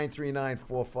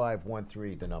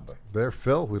 201-939-4513, the number. There,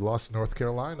 Phil. We lost North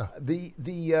Carolina.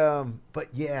 But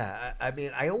yeah, I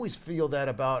mean, I always feel that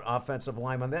about offensive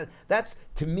linemen. That's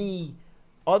to me,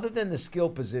 other than the skill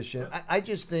position, I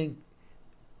just think,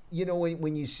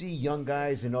 when you see young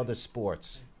guys in other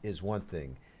sports is one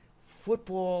thing.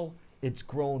 Football, it's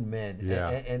grown men,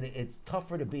 and it's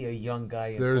tougher to be a young guy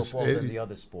in football than the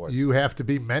other sports. You have to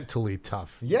be mentally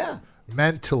tough. Yeah.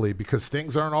 Mentally, because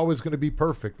things aren't always going to be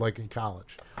perfect like in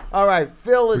college. All right,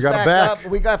 Phil is back up.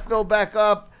 We got Phil back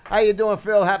up. How you doing,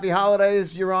 Phil? Happy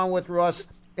holidays. You're on with Russ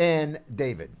and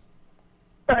David.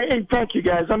 Hey, thank you,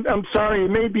 guys. I'm sorry.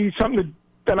 It may be something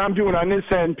that I'm doing on this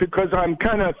end because I'm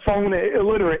kind of phone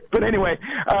illiterate. But anyway,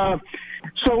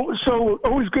 so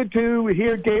always good to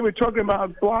hear David talking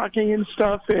about blocking and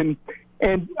stuff.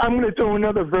 And I'm going to throw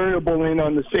another variable in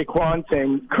on the Saquon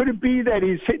thing. Could it be that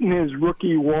he's hitting his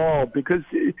rookie wall? Because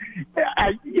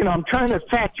I'm trying to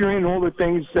factor in all the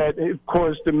things that have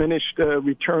caused diminished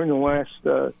return the last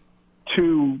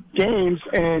 2 games,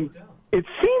 and it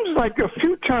seems like a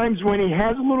few times when he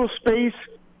has a little space,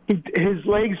 his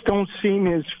legs don't seem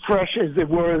as fresh as it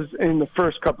was in the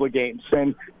first couple of games,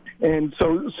 and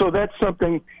so that's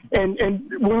something. And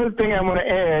one other thing I want to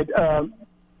add.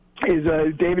 is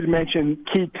David mentioned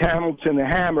Keith Hamilton, the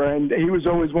Hammer, and he was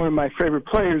always one of my favorite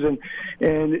players. And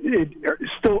it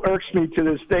still irks me to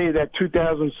this day that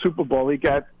 2000 Super Bowl he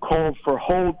got called for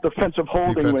defensive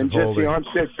holding when Jesse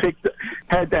Armstead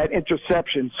had that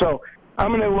interception. So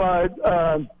I'm going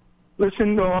to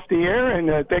listen off the air,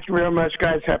 and thank you very much,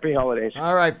 guys. Happy holidays.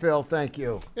 All right, Phil. Thank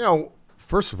you. You know,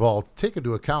 first of all, take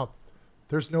into account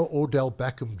there's no Odell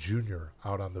Beckham Jr.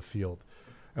 out on the field.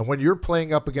 And when you're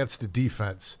playing up against a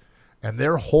defense and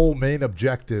their whole main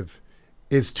objective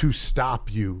is to stop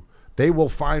you, they will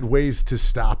find ways to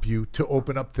stop you, to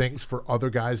open up things for other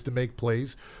guys to make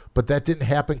plays. But that didn't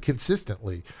happen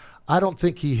consistently. I don't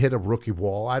think he hit a rookie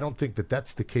wall. I don't think that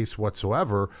that's the case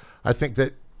whatsoever. I think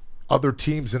that other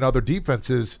teams and other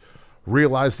defenses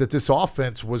realized that this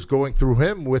offense was going through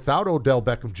him without Odell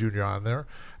Beckham Jr. on there,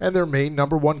 and their main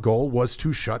number one goal was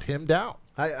to shut him down.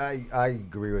 I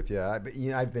agree with you.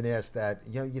 I've been asked that.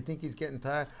 You think he's getting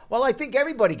tired? Well, I think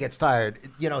everybody gets tired.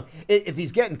 If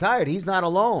he's getting tired, he's not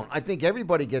alone. I think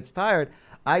everybody gets tired.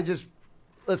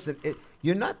 Listen.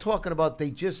 You're not talking about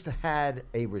they just had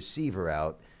a receiver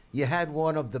out. You had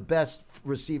one of the best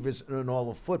receivers in all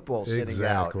of football sitting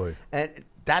out, and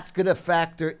that's going to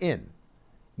factor in.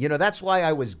 That's why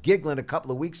I was giggling a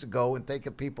couple of weeks ago and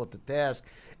taking people to task.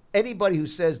 Anybody who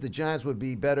says the Giants would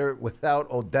be better without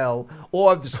Odell,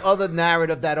 or this other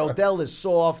narrative that Odell is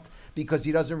soft because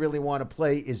he doesn't really want to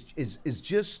play is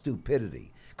just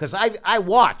stupidity. Because I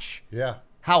watch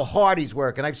how hard he's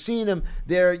working. I've seen him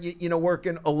there,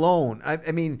 working alone.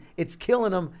 I mean, it's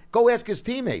killing him. Go ask his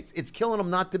teammates. It's killing him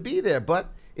not to be there, but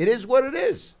it is what it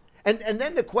is. And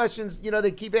then the questions,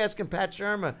 they keep asking Pat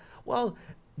Shermer. Well,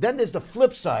 then there's the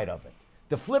flip side of it.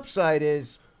 The flip side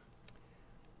is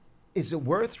it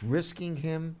worth risking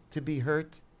him to be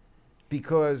hurt?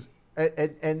 Because,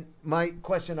 and my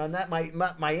question on that,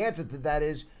 my answer to that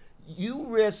is, you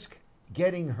risk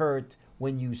getting hurt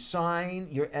when you sign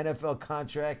your NFL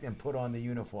contract and put on the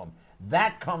uniform.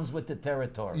 That comes with the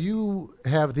territory. You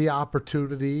have the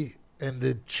opportunity and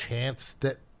the chance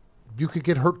that you could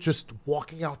get hurt just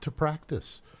walking out to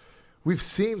practice. We've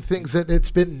seen things that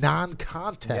it's been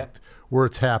non-contact where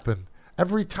it's happened.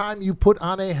 Every time you put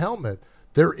on a helmet,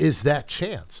 there is that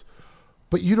chance.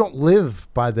 But you don't live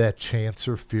by that chance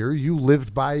or fear. You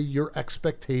live by your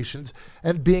expectations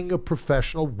and being a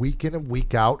professional week in and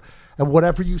week out. And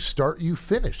whatever you start, you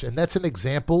finish. And that's an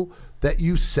example that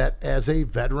you set as a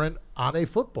veteran on a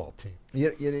football team.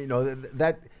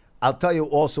 That I'll tell you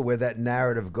also where that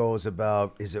narrative goes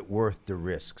about, is it worth the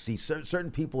risk? See,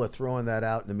 certain people are throwing that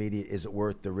out in the media, is it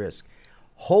worth the risk?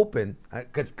 Hoping,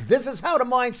 because this is how the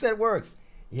mindset works.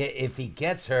 Yeah, if he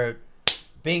gets hurt,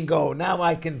 bingo, now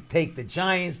I can take the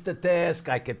Giants to task.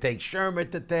 I can take Shermer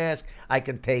to task. I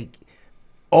can take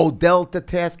Odell to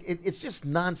task. It's just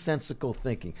nonsensical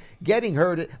thinking. Getting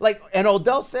hurt, and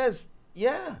Odell says,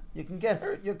 yeah, you can get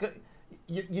hurt.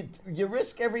 You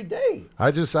risk every day.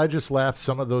 I just laughed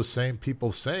some of those same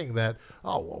people saying that,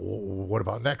 oh, well, what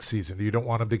about next season? You don't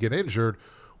want him to get injured.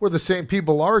 Were the same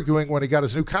people arguing when he got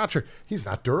his new contract. He's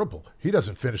not durable. He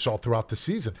doesn't finish all throughout the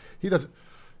season. He doesn't.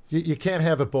 You can't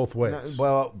have it both ways.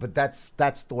 Well, but that's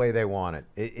the way they want it.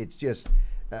 It's just,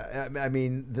 I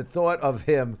mean, the thought of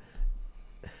him,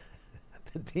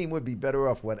 the team would be better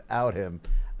off without him.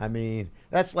 I mean,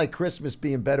 that's like Christmas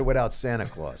being better without Santa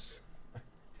Claus.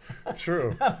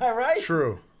 True. Am I right?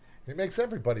 True. He makes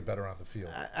everybody better on the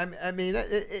field. I mean,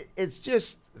 it's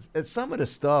just some of the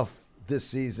stuff this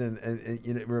season,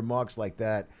 and remarks like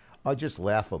that are just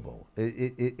laughable.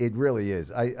 It really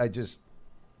is. I just.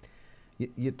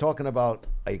 You're talking about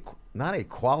not a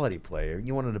quality player.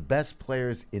 You're one of the best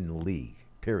players in the league,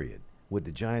 period. Would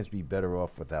the Giants be better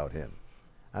off without him?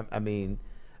 I mean,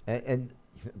 and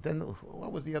then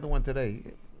what was the other one today?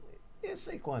 Yeah,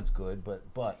 Saquon's good,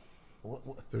 but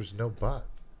there's no but.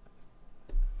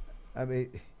 I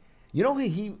mean,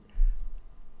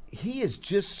 he is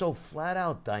just so flat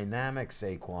out dynamic,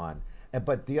 Saquon.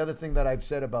 But the other thing that I've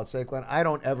said about Saquon, I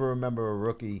don't ever remember a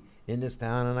rookie in this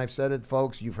town, and I've said it,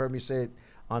 folks, you've heard me say it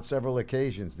on several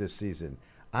occasions this season.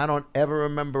 I don't ever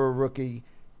remember a rookie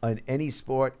in any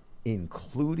sport,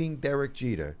 including Derek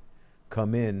Jeter,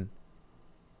 come in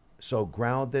so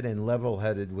grounded and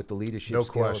level-headed with the leadership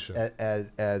skills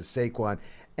as Saquon.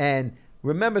 And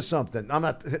remember something, I'm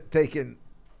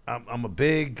a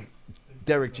big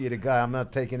Derek Jeter guy. I'm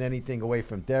not taking anything away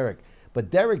from Derek. But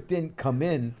Derek didn't come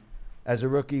in as a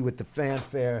rookie with the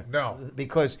fanfare. No.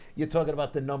 Because you're talking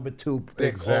about the number 2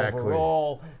 pick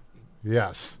overall.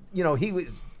 Yes.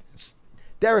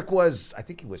 Derek was, I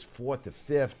think he was 4th or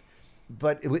 5th,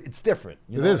 but it's different.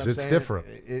 It's different.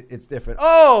 It's different.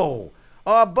 Oh,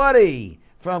 buddy,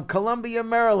 from Columbia,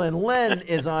 Maryland. Len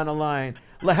is on the line.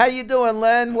 How you doing,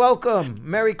 Len? Welcome.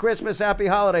 Merry Christmas, Happy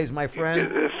Holidays, my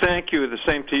friend. Thank you. The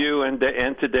same to you and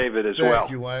to David as well.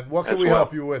 Thank you, Len. What can we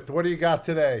help you with? What do you got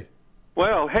today?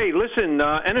 Well, hey, listen,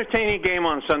 entertaining game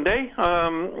on Sunday.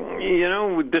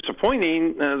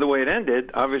 Disappointing the way it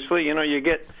ended. Obviously, you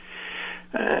get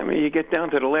down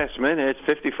to the last minute,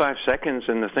 55 seconds,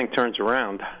 and the thing turns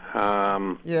around.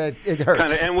 It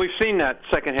hurts. And we've seen that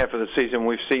second half of the season.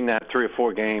 We've seen that 3 or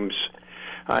 4 games.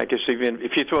 I guess even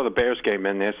if you throw the Bears game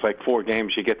in there, it's like 4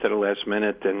 games. You get to the last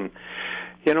minute, and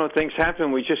things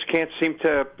happen. We just can't seem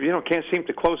to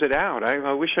close it out.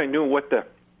 I wish I knew what the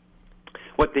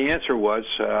answer was.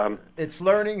 It's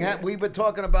learning. We've been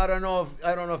talking about. I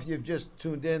don't know if you've just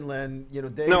tuned in, Len.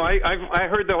 Dave. No, I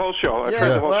heard the whole show. I've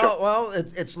heard the whole show. Well,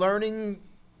 it's learning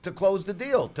to close the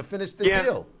deal, to finish the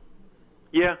deal.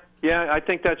 Yeah, I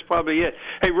think that's probably it.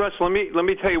 Hey, Russ, let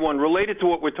me tell you one related to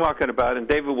what we're talking about, and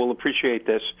David will appreciate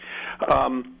this.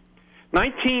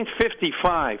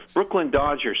 1955, Brooklyn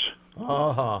Dodgers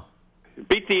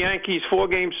beat the Yankees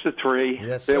 4-3.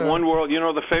 Yes, they sir. won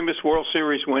the famous World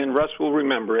Series win. Russ will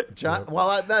remember it.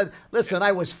 Listen,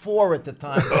 I was 4 at the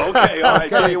time. Okay, all right,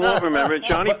 so you won't remember it.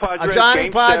 Johnny Padres,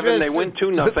 Game 7, they win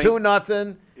 2-0.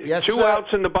 2-0. Yes, Two outs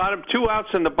in the bottom of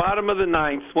the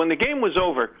 9th. When the game was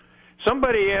over,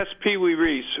 somebody asked Pee Wee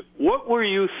Reese, what were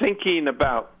you thinking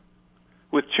about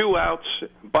with 2 outs,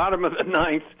 bottom of the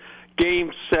 9th,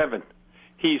 Game 7?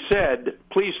 He said,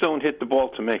 please don't hit the ball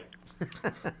to me.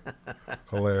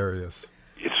 Hilarious.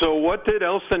 So what did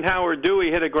Elston Howard do? He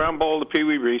hit a ground ball to Pee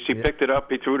Wee Reese. He picked it up.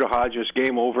 He threw to Hodges.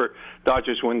 Game over.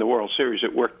 Dodgers win the World Series.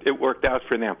 It worked out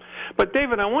for them. But,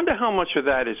 David, I wonder how much of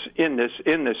that is in this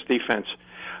defense.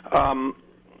 I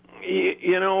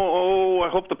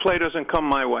hope the play doesn't come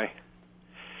my way.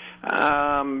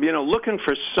 Looking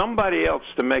for somebody else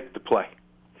to make the play.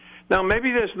 Now,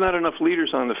 maybe there's not enough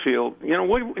leaders on the field.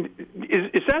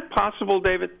 Is that possible,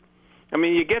 David? I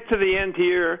mean, you get to the end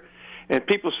here, and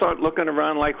people start looking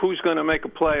around like, who's going to make a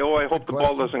play? Oh, I hope the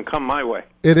ball doesn't come my way.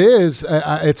 It is.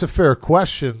 It's a fair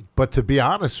question, but to be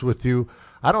honest with you,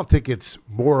 I don't think it's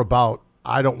more about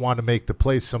I don't want to make the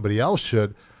play, somebody else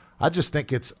should. I just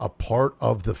think it's a part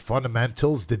of the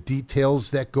fundamentals, the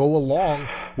details that go along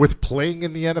with playing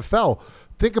in the NFL.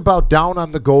 Think about down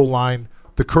on the goal line,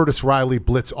 the Curtis Riley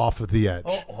blitz off of the edge.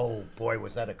 Oh boy,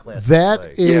 was that a classic That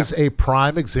play. is a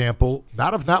prime example,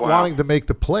 not of not wanting to make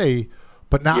the play,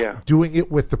 but not doing it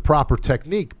with the proper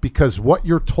technique, because what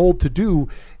you're told to do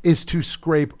is to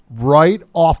scrape right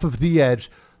off of the edge.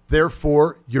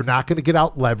 Therefore, you're not going to get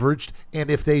out leveraged,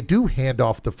 and if they do hand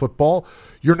off the football,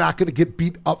 you're not going to get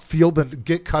beat upfield and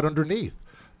get cut underneath.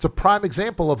 It's a prime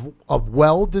example of a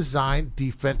well-designed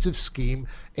defensive scheme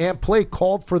and play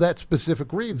called for that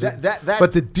specific reason.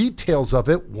 But the details of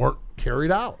it weren't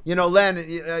carried out. Len,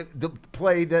 the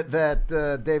play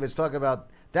that David's talking about,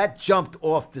 that jumped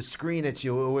off the screen at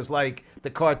you. It was like the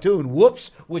cartoon.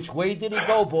 Whoops! Which way did he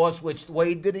go, boss? Which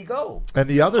way did he go? And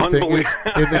the other thing is,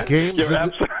 in the games,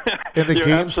 in the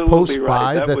games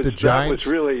post-bye, that the Giants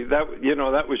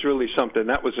that was really something.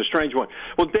 That was a strange one.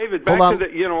 Well, David, back to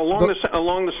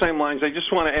along the same lines, I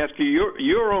just want to ask you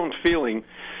your own feeling.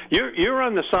 You're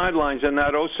on the sidelines in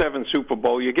that 2007 Super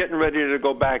Bowl. You're getting ready to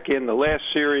go back in the last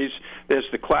series. There's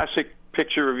the classic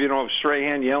picture of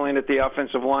Strahan yelling at the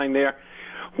offensive line there.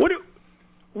 What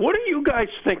do you guys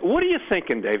think? What are you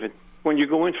thinking, David, when you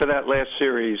go in for that last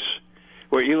series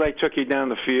where Eli took you down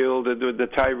the field, the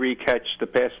Tyree catch, the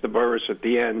pass to Burris at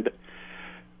the end?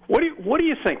 What are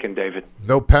you thinking, David?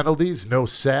 No penalties, no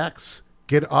sacks.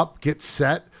 Get up, get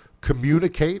set,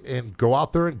 communicate, and go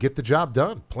out there and get the job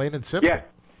done. Plain and simple.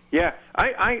 Yeah.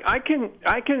 I can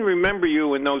remember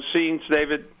you in those scenes,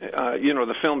 David.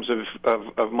 The films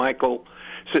of Michael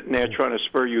sitting there trying to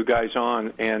spur you guys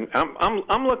on, and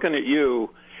I'm looking at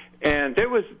you, and there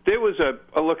was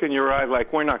a look in your eye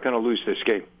like, we're not going to lose this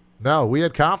game. No, we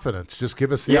had confidence. Just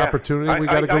give us the opportunity. We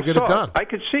got to go get it done. I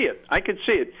could see it.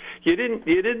 You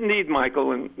didn't need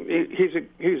Michael, and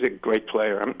he's a great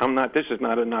player. I'm not. This is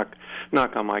not a knock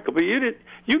on Michael, but you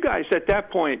guys at that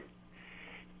point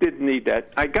didn't need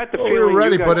that. I got the feeling we were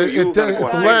ready, you guys but were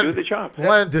it do the job.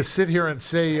 Len, to sit here and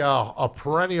say a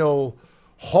perennial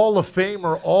Hall of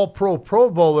Famer, All-Pro,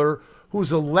 Pro Bowler,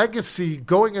 who's a legacy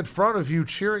going in front of you,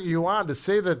 cheering you on, to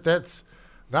say that that's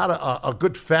not a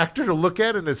good factor to look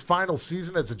at in his final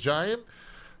season as a Giant?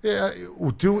 Yeah,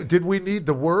 did we need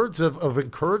the words of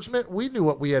encouragement? We knew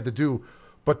what we had to do,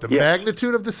 but the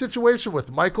magnitude of the situation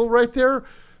with Michael right there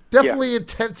definitely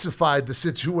intensified the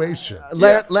situation.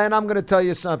 Len, I'm going to tell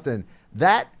you something.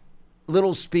 That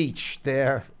little speech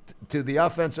there to the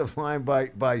offensive line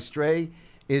by Stray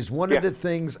is one of the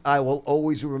things I will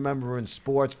always remember in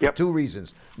sports for two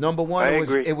reasons. Number one,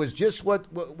 it was just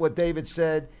what David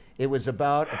said. It was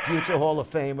about a future Hall of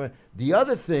Famer. The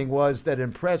other thing was that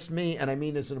impressed me, and I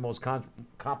mean this in the most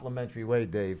complimentary way,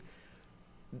 Dave,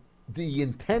 the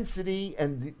intensity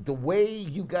and the way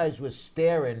you guys were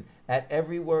staring at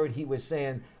every word he was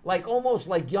saying, like almost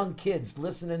like young kids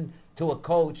listening to a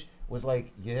coach was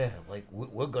like, yeah, like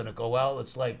we're going to go out.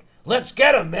 It's like, let's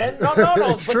get him, man. No.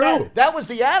 It's true. That was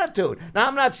the attitude. Now,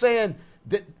 I'm not saying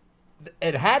that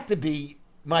it had to be,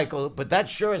 Michael, but that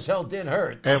sure as hell did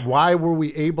hurt. And why were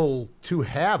we able to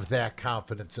have that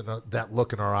confidence and that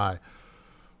look in our eye?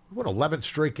 We won 11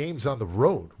 straight games on the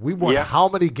road. We won how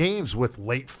many games with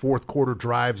late fourth quarter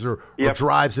drives or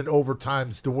drives in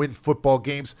overtimes to win football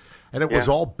games? And it was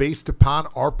all based upon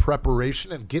our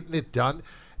preparation and getting it done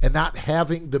and not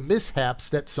having the mishaps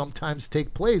that sometimes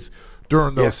take place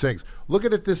during those things. Look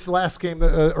at it this last game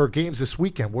or games this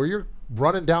weekend where you're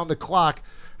running down the clock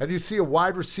and you see a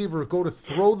wide receiver go to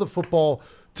throw the football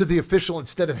to the official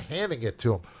instead of handing it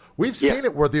to him. We've seen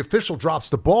it where the official drops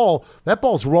the ball. That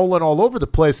ball's rolling all over the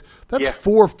place. That's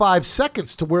 4 or 5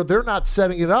 seconds to where they're not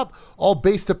setting it up, all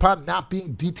based upon not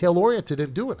being detail-oriented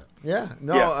and doing it. Yeah.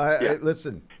 No,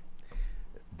 listen.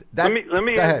 Let me.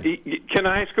 Can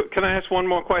I ask one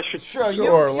more question? Sure.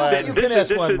 You can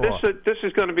ask one more. This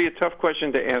is going to be a tough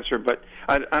question to answer, but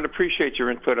I'd appreciate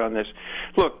your input on this.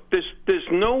 Look, there's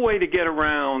no way to get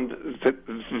around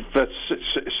the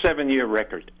 7-year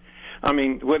record. I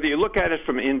mean, whether you look at it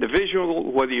from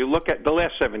individual, whether you look at the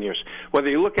last 7 years, whether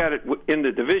you look at it in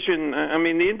the division, I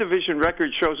mean, the in-division record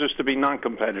shows us to be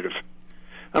non-competitive.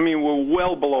 I mean, we're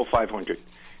well below 500.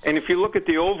 And if you look at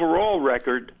the overall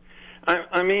record,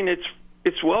 I mean,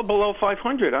 it's well below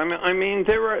 500. I mean,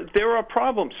 there are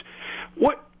problems.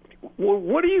 What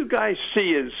do you guys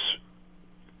see as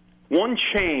one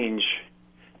change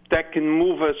that can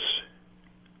move us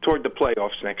toward the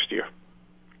playoffs next year?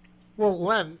 Well,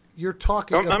 Len, you're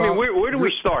talking about... I mean, where do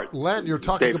we start? Len, you're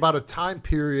talking about a time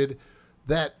period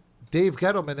that Dave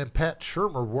Gettleman and Pat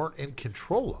Shurmur weren't in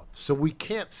control of. So we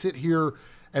can't sit here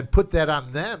and put that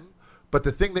on them. But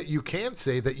the thing that you can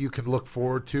say that you can look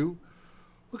forward to,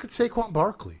 look at Saquon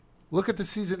Barkley. Look at the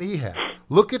season he had.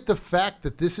 Look at the fact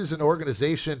that this is an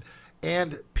organization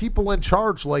and people in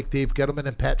charge like Dave Gettleman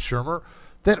and Pat Shurmur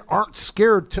that aren't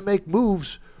scared to make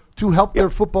moves to help their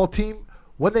football team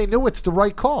when they know it's the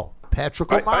right call. Patrick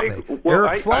Omameh,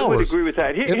 Eric Flowers. I would agree with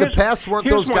that. In the past, weren't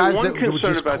those guys that would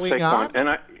just cling on? And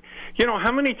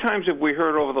how many times have we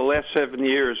heard over the last 7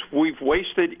 years we've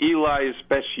wasted Eli's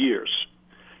best years?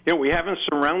 We haven't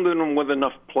surrounded him with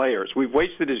enough players. We've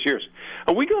wasted his years.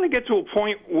 Are we going to get to a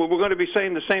point where we're going to be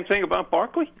saying the same thing about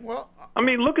Barkley? Well, I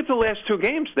mean, look at the last 2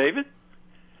 games, David.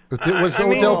 Was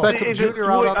Odell Beckham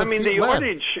Jr. out on the field? I mean, the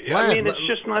yardage. It's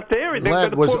just not there.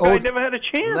 The poor guy never had a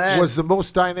chance. Was the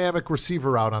most dynamic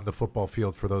receiver out on the football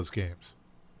field for those games?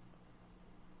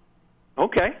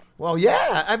 Okay. Well,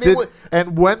 yeah. I mean,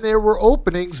 and when there were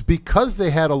openings, because they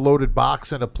had a loaded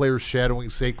box and a player shadowing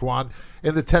Saquon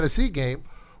in the Tennessee game,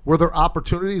 were there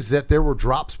opportunities that there were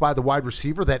drops by the wide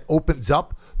receiver that opens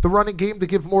up the running game to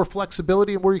give more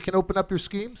flexibility and where you can open up your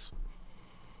schemes?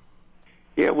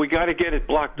 Yeah, we got to get it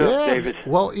blocked up, David.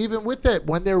 Well, even with that,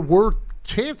 when there were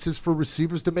chances for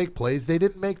receivers to make plays, they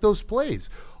didn't make those plays.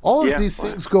 All of these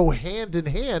things go hand in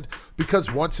hand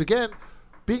because, once again,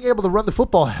 being able to run the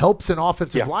football helps an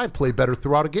offensive line play better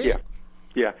throughout a game.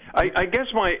 Yeah. I guess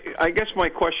my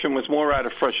question was more out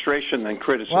of frustration than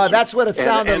criticism. Well, that's what it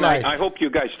sounded like. I hope you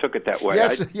guys took it that way.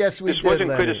 Yes, we did. This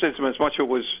wasn't criticism as much as it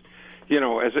was,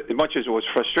 as much as it was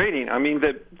frustrating. I mean,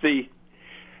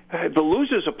 the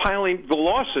losers are piling, the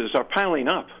losses are piling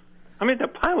up. I mean, they're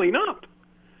piling up.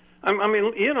 I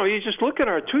mean, you just look at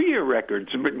our 2-year records,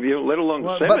 let alone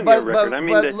the 7-year record. I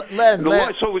mean,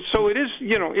 so it is,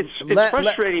 it's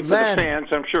frustrating for the fans.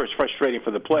 I'm sure it's frustrating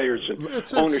for the players and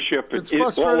ownership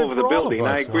all over the building.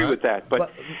 I agree with that.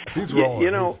 But he's wrong.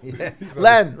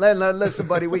 Len, listen,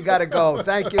 buddy, we got to go.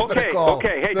 Thank you for the call.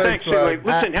 Okay, hey, thanks.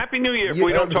 Listen, Happy New Year if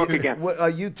we don't talk again.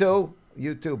 You too.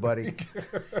 You too, buddy.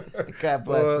 God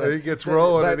bless. Well, he gets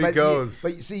rolling and he goes.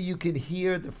 But you see, you can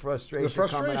hear the frustration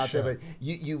coming out there. But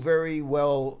you very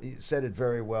well said it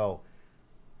very well.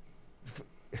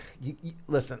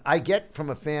 Listen, I get from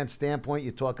a fan standpoint,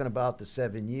 you're talking about the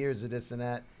 7 years of this and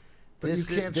that. But you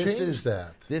can't change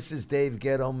that. This is Dave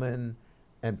Gettleman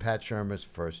and Pat Shurmur's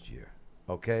first year,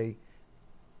 okay?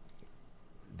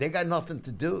 They got nothing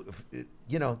to do.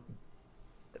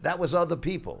 That was other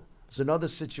people. It's another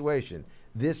situation.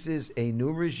 This is a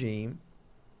new regime,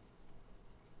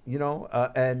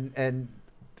 and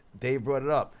Dave brought it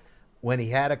up. when he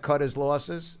had to cut his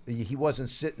losses, he wasn't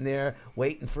sitting there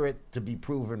waiting for it to be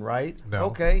proven right. No.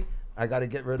 Okay, I got to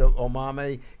get rid of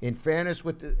Omame. In fairness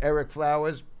with Eric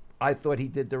Flowers, I thought he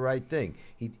did the right thing.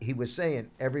 He was saying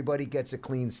everybody gets a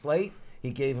clean slate. He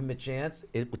gave him a chance.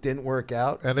 It didn't work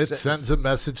out. And it sends a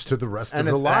message to the rest of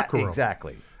the locker room.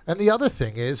 Exactly. And the other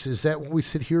thing is that when we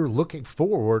sit here looking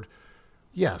forward,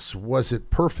 yes, was it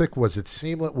perfect? Was it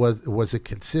seamless? Was it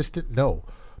consistent? No.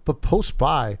 But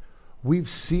post-bye, we've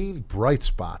seen bright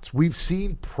spots. We've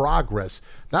seen progress,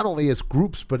 not only as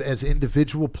groups but as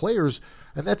individual players.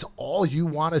 And that's all you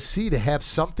want to see, to have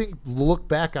something to look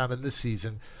back on in this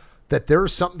season, that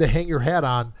there's something to hang your hat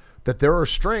on, that there are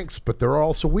strengths, but there are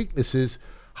also weaknesses.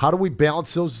 How do we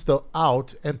balance those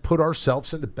out and put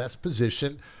ourselves in the best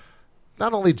position,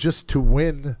 not only just to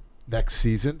win next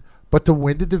season, but to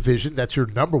win the division? That's your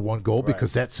number one goal,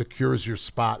 because that secures your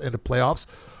spot in the playoffs.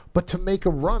 But to make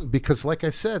a run, because like I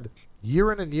said,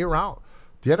 year in and year out,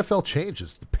 the NFL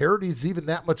changes. The parity is even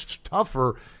that much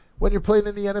tougher when you're playing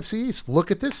in the NFC East.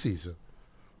 Look at this season.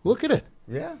 Look at it.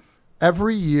 Yeah.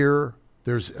 Every year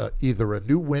there's either a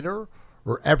new winner,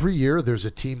 or every year there's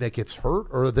a team that gets hurt,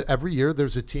 or every year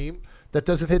there's a team that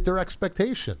doesn't hit their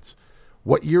expectations.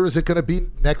 What year is it going to be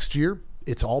next year?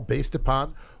 It's all based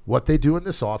upon what they do in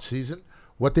this offseason,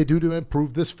 what they do to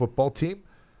improve this football team,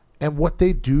 and what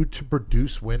they do to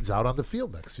produce wins out on the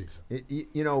field next season.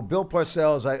 You know, Bill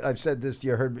Parcells, I've said this,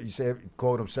 you heard me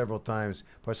quote him several times.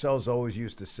 Parcells always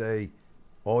used to say,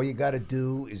 all you got to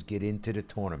do is get into the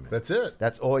tournament. That's it.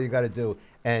 That's all you got to do.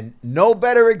 And no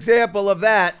better example of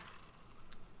that,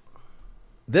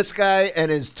 this guy and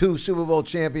his 2 Super Bowl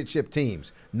championship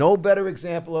teams. No better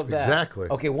example of that. Exactly.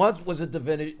 Okay, one was a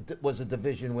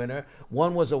division winner.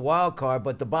 One was a wild card.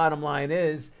 But the bottom line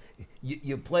is,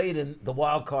 you played in the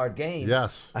wild card games.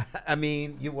 Yes. I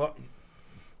mean, you were.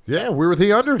 Yeah, we were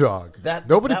the underdog.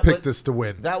 Nobody picked us to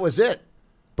win. That was it.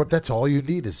 But that's all you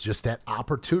need, is just that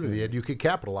opportunity, and you can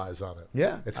capitalize on it.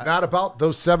 Yeah. It's not about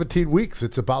those 17 weeks.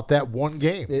 It's about that one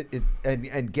game.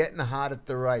 And getting hot at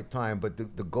the right time. But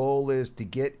the goal is to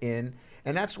get in.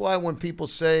 And that's why when people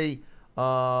say,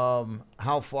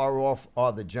 how far off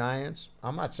are the Giants?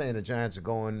 I'm not saying the Giants are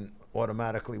going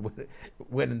automatically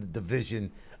winning the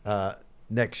division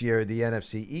next year, the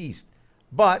NFC East.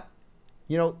 But,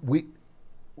 you know,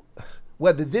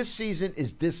 whether this season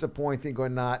is disappointing or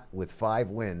not, with 5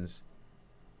 wins,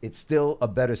 it's still a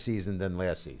better season than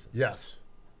last season. Yes.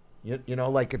 You know,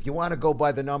 like if you want to go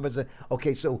by the numbers,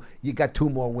 okay, so you got 2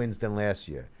 more wins than last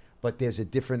year. But there's a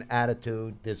different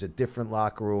attitude. There's a different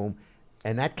locker room.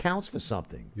 And that counts for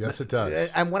something. Yes, it does.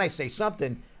 And when I say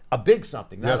something, a big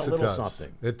something, not a little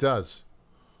something. It does.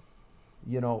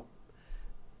 You know,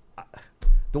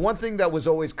 the one thing that was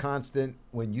always constant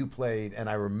when you played, and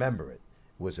I remember it,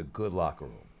 was a good locker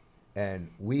room. And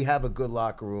we have a good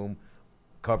locker room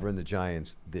covering the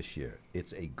Giants this year.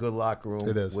 It's a good locker room.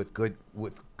 It is. with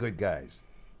good guys.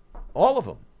 All of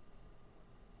them.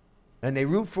 And they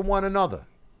root for one another.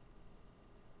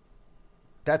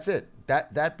 That's it.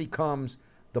 That becomes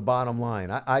the bottom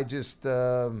line. I just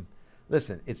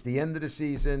listen, it's the end of the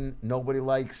season. Nobody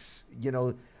likes, you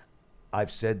know,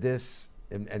 I've said this,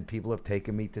 and people have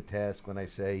taken me to task when I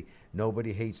say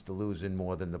nobody hates the losing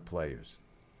more than the players.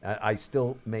 I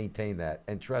still maintain that.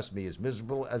 And trust me, as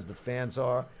miserable as the fans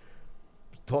are,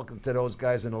 talking to those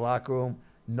guys in the locker room,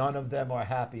 none of them are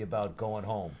happy about going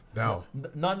home. No.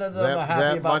 None of them are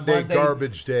happy about Monday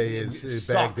garbage day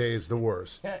bag day is the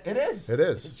worst. Yeah, it is. It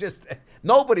is. It's just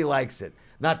nobody likes it.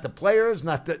 Not the players,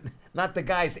 not the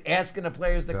guys asking the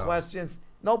players the questions.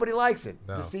 Nobody likes it.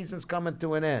 No. The season's coming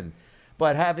to an end.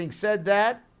 But having said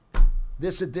that,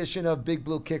 this edition of Big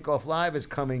Blue Kickoff Live is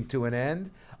coming to an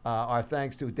end. Our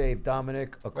thanks to Dave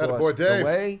Dominic across the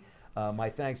way. My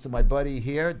thanks to my buddy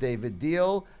here, David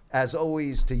Deal. As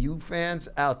always, to you fans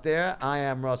out there, I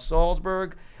am Russ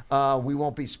Salzberg. We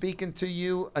won't be speaking to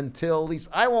you until, at least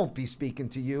I won't be speaking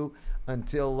to you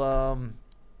until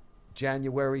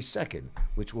January 2nd,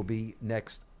 which will be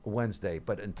next Wednesday.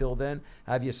 But until then,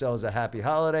 have yourselves a happy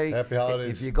holiday. Happy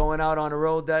holidays. If you're going out on the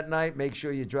road that night, make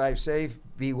sure you drive safe,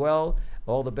 be well.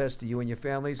 All the best to you and your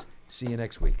families. See you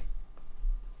next week.